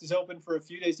 The test is open for a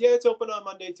few days. Yeah, it's open on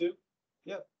Monday too.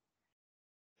 Yep.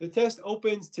 The test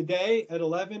opens today at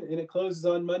 11 and it closes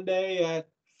on Monday at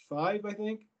 5, I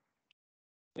think.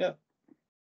 Yeah.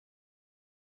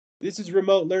 This is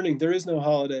remote learning. There is no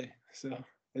holiday, so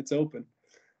it's open.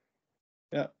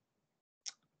 Yeah.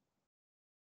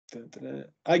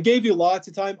 I gave you lots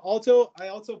of time. I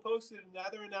also posted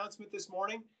another announcement this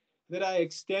morning that I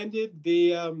extended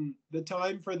the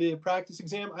time for the practice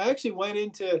exam. I actually went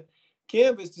into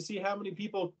Canvas to see how many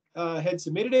people had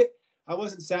submitted it. I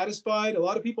wasn't satisfied. A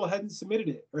lot of people hadn't submitted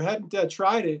it or hadn't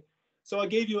tried it. So I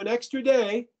gave you an extra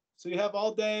day. So you have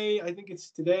all day. I think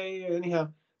it's today anyhow.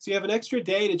 So you have an extra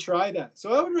day to try that.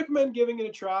 So I would recommend giving it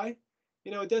a try.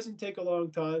 You know, it doesn't take a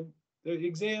long time. The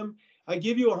exam, I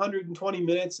give you 120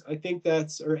 minutes. I think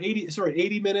that's, or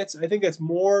 80 minutes. I think that's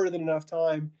more than enough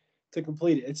time to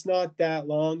complete it. It's not that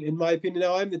long, in my opinion.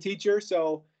 Now, I'm the teacher,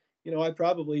 so, you know, I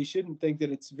probably shouldn't think that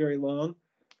it's very long.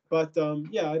 But,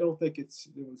 yeah, I don't think it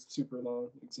was super long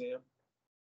exam.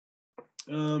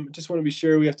 Just want to be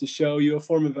sure we have to show you a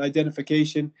form of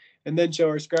identification and then show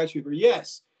our scratch paper.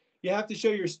 Yes, you have to show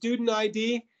your student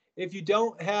ID. If you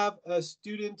don't have a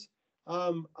student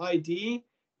ID,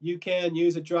 you can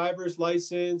use a driver's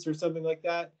license or something like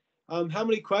that. How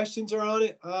many questions are on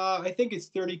it? I think it's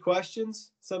 30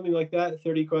 questions, something like that,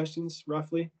 30 questions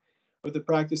roughly with a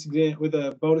practice exam, with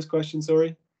a bonus question,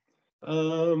 sorry.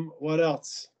 What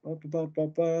else? You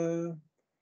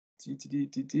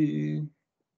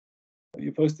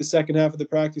post the second half of the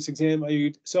practice exam.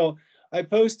 So I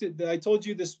posted, I told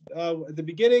you this at the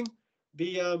beginning,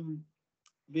 the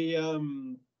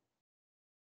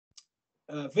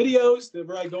videos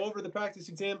where I go over the practice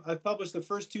exam. I've published the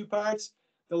first 2 parts.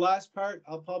 The last part,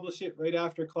 I'll publish it right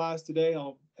after class today.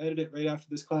 I'll edit it right after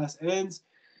this class ends.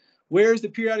 Where's the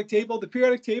periodic table? The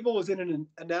periodic table was in an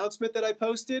announcement that I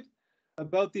posted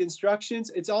about the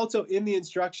instructions. It's also in the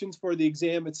instructions for the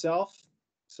exam itself.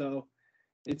 So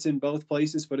it's in both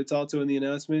places, but it's also in the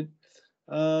announcement.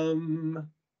 What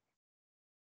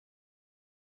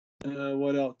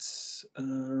else?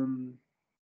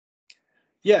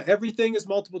 Yeah, everything is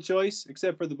multiple choice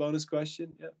except for the bonus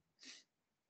question. Yeah.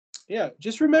 Yeah,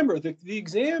 just remember the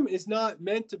exam is not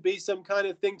meant to be some kind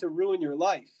of thing to ruin your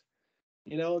life.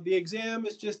 You know, the exam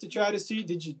is just to try to see,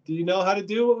 do you know how to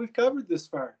do what we've covered this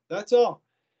far? That's all.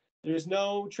 There's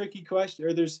no tricky question,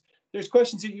 or there's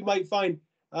questions that you might find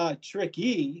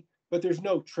tricky, but there's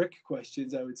no trick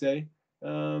questions, I would say.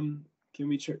 Can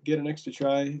we get an extra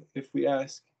try if we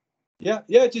ask? Yeah,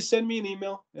 just send me an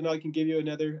email and I can give you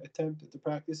another attempt at the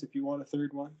practice if you want a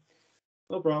third one.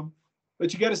 No problem.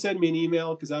 But you got to send me an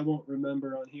email because I won't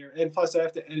remember on here. And plus I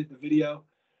have to edit the video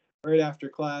right after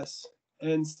class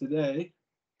ends today.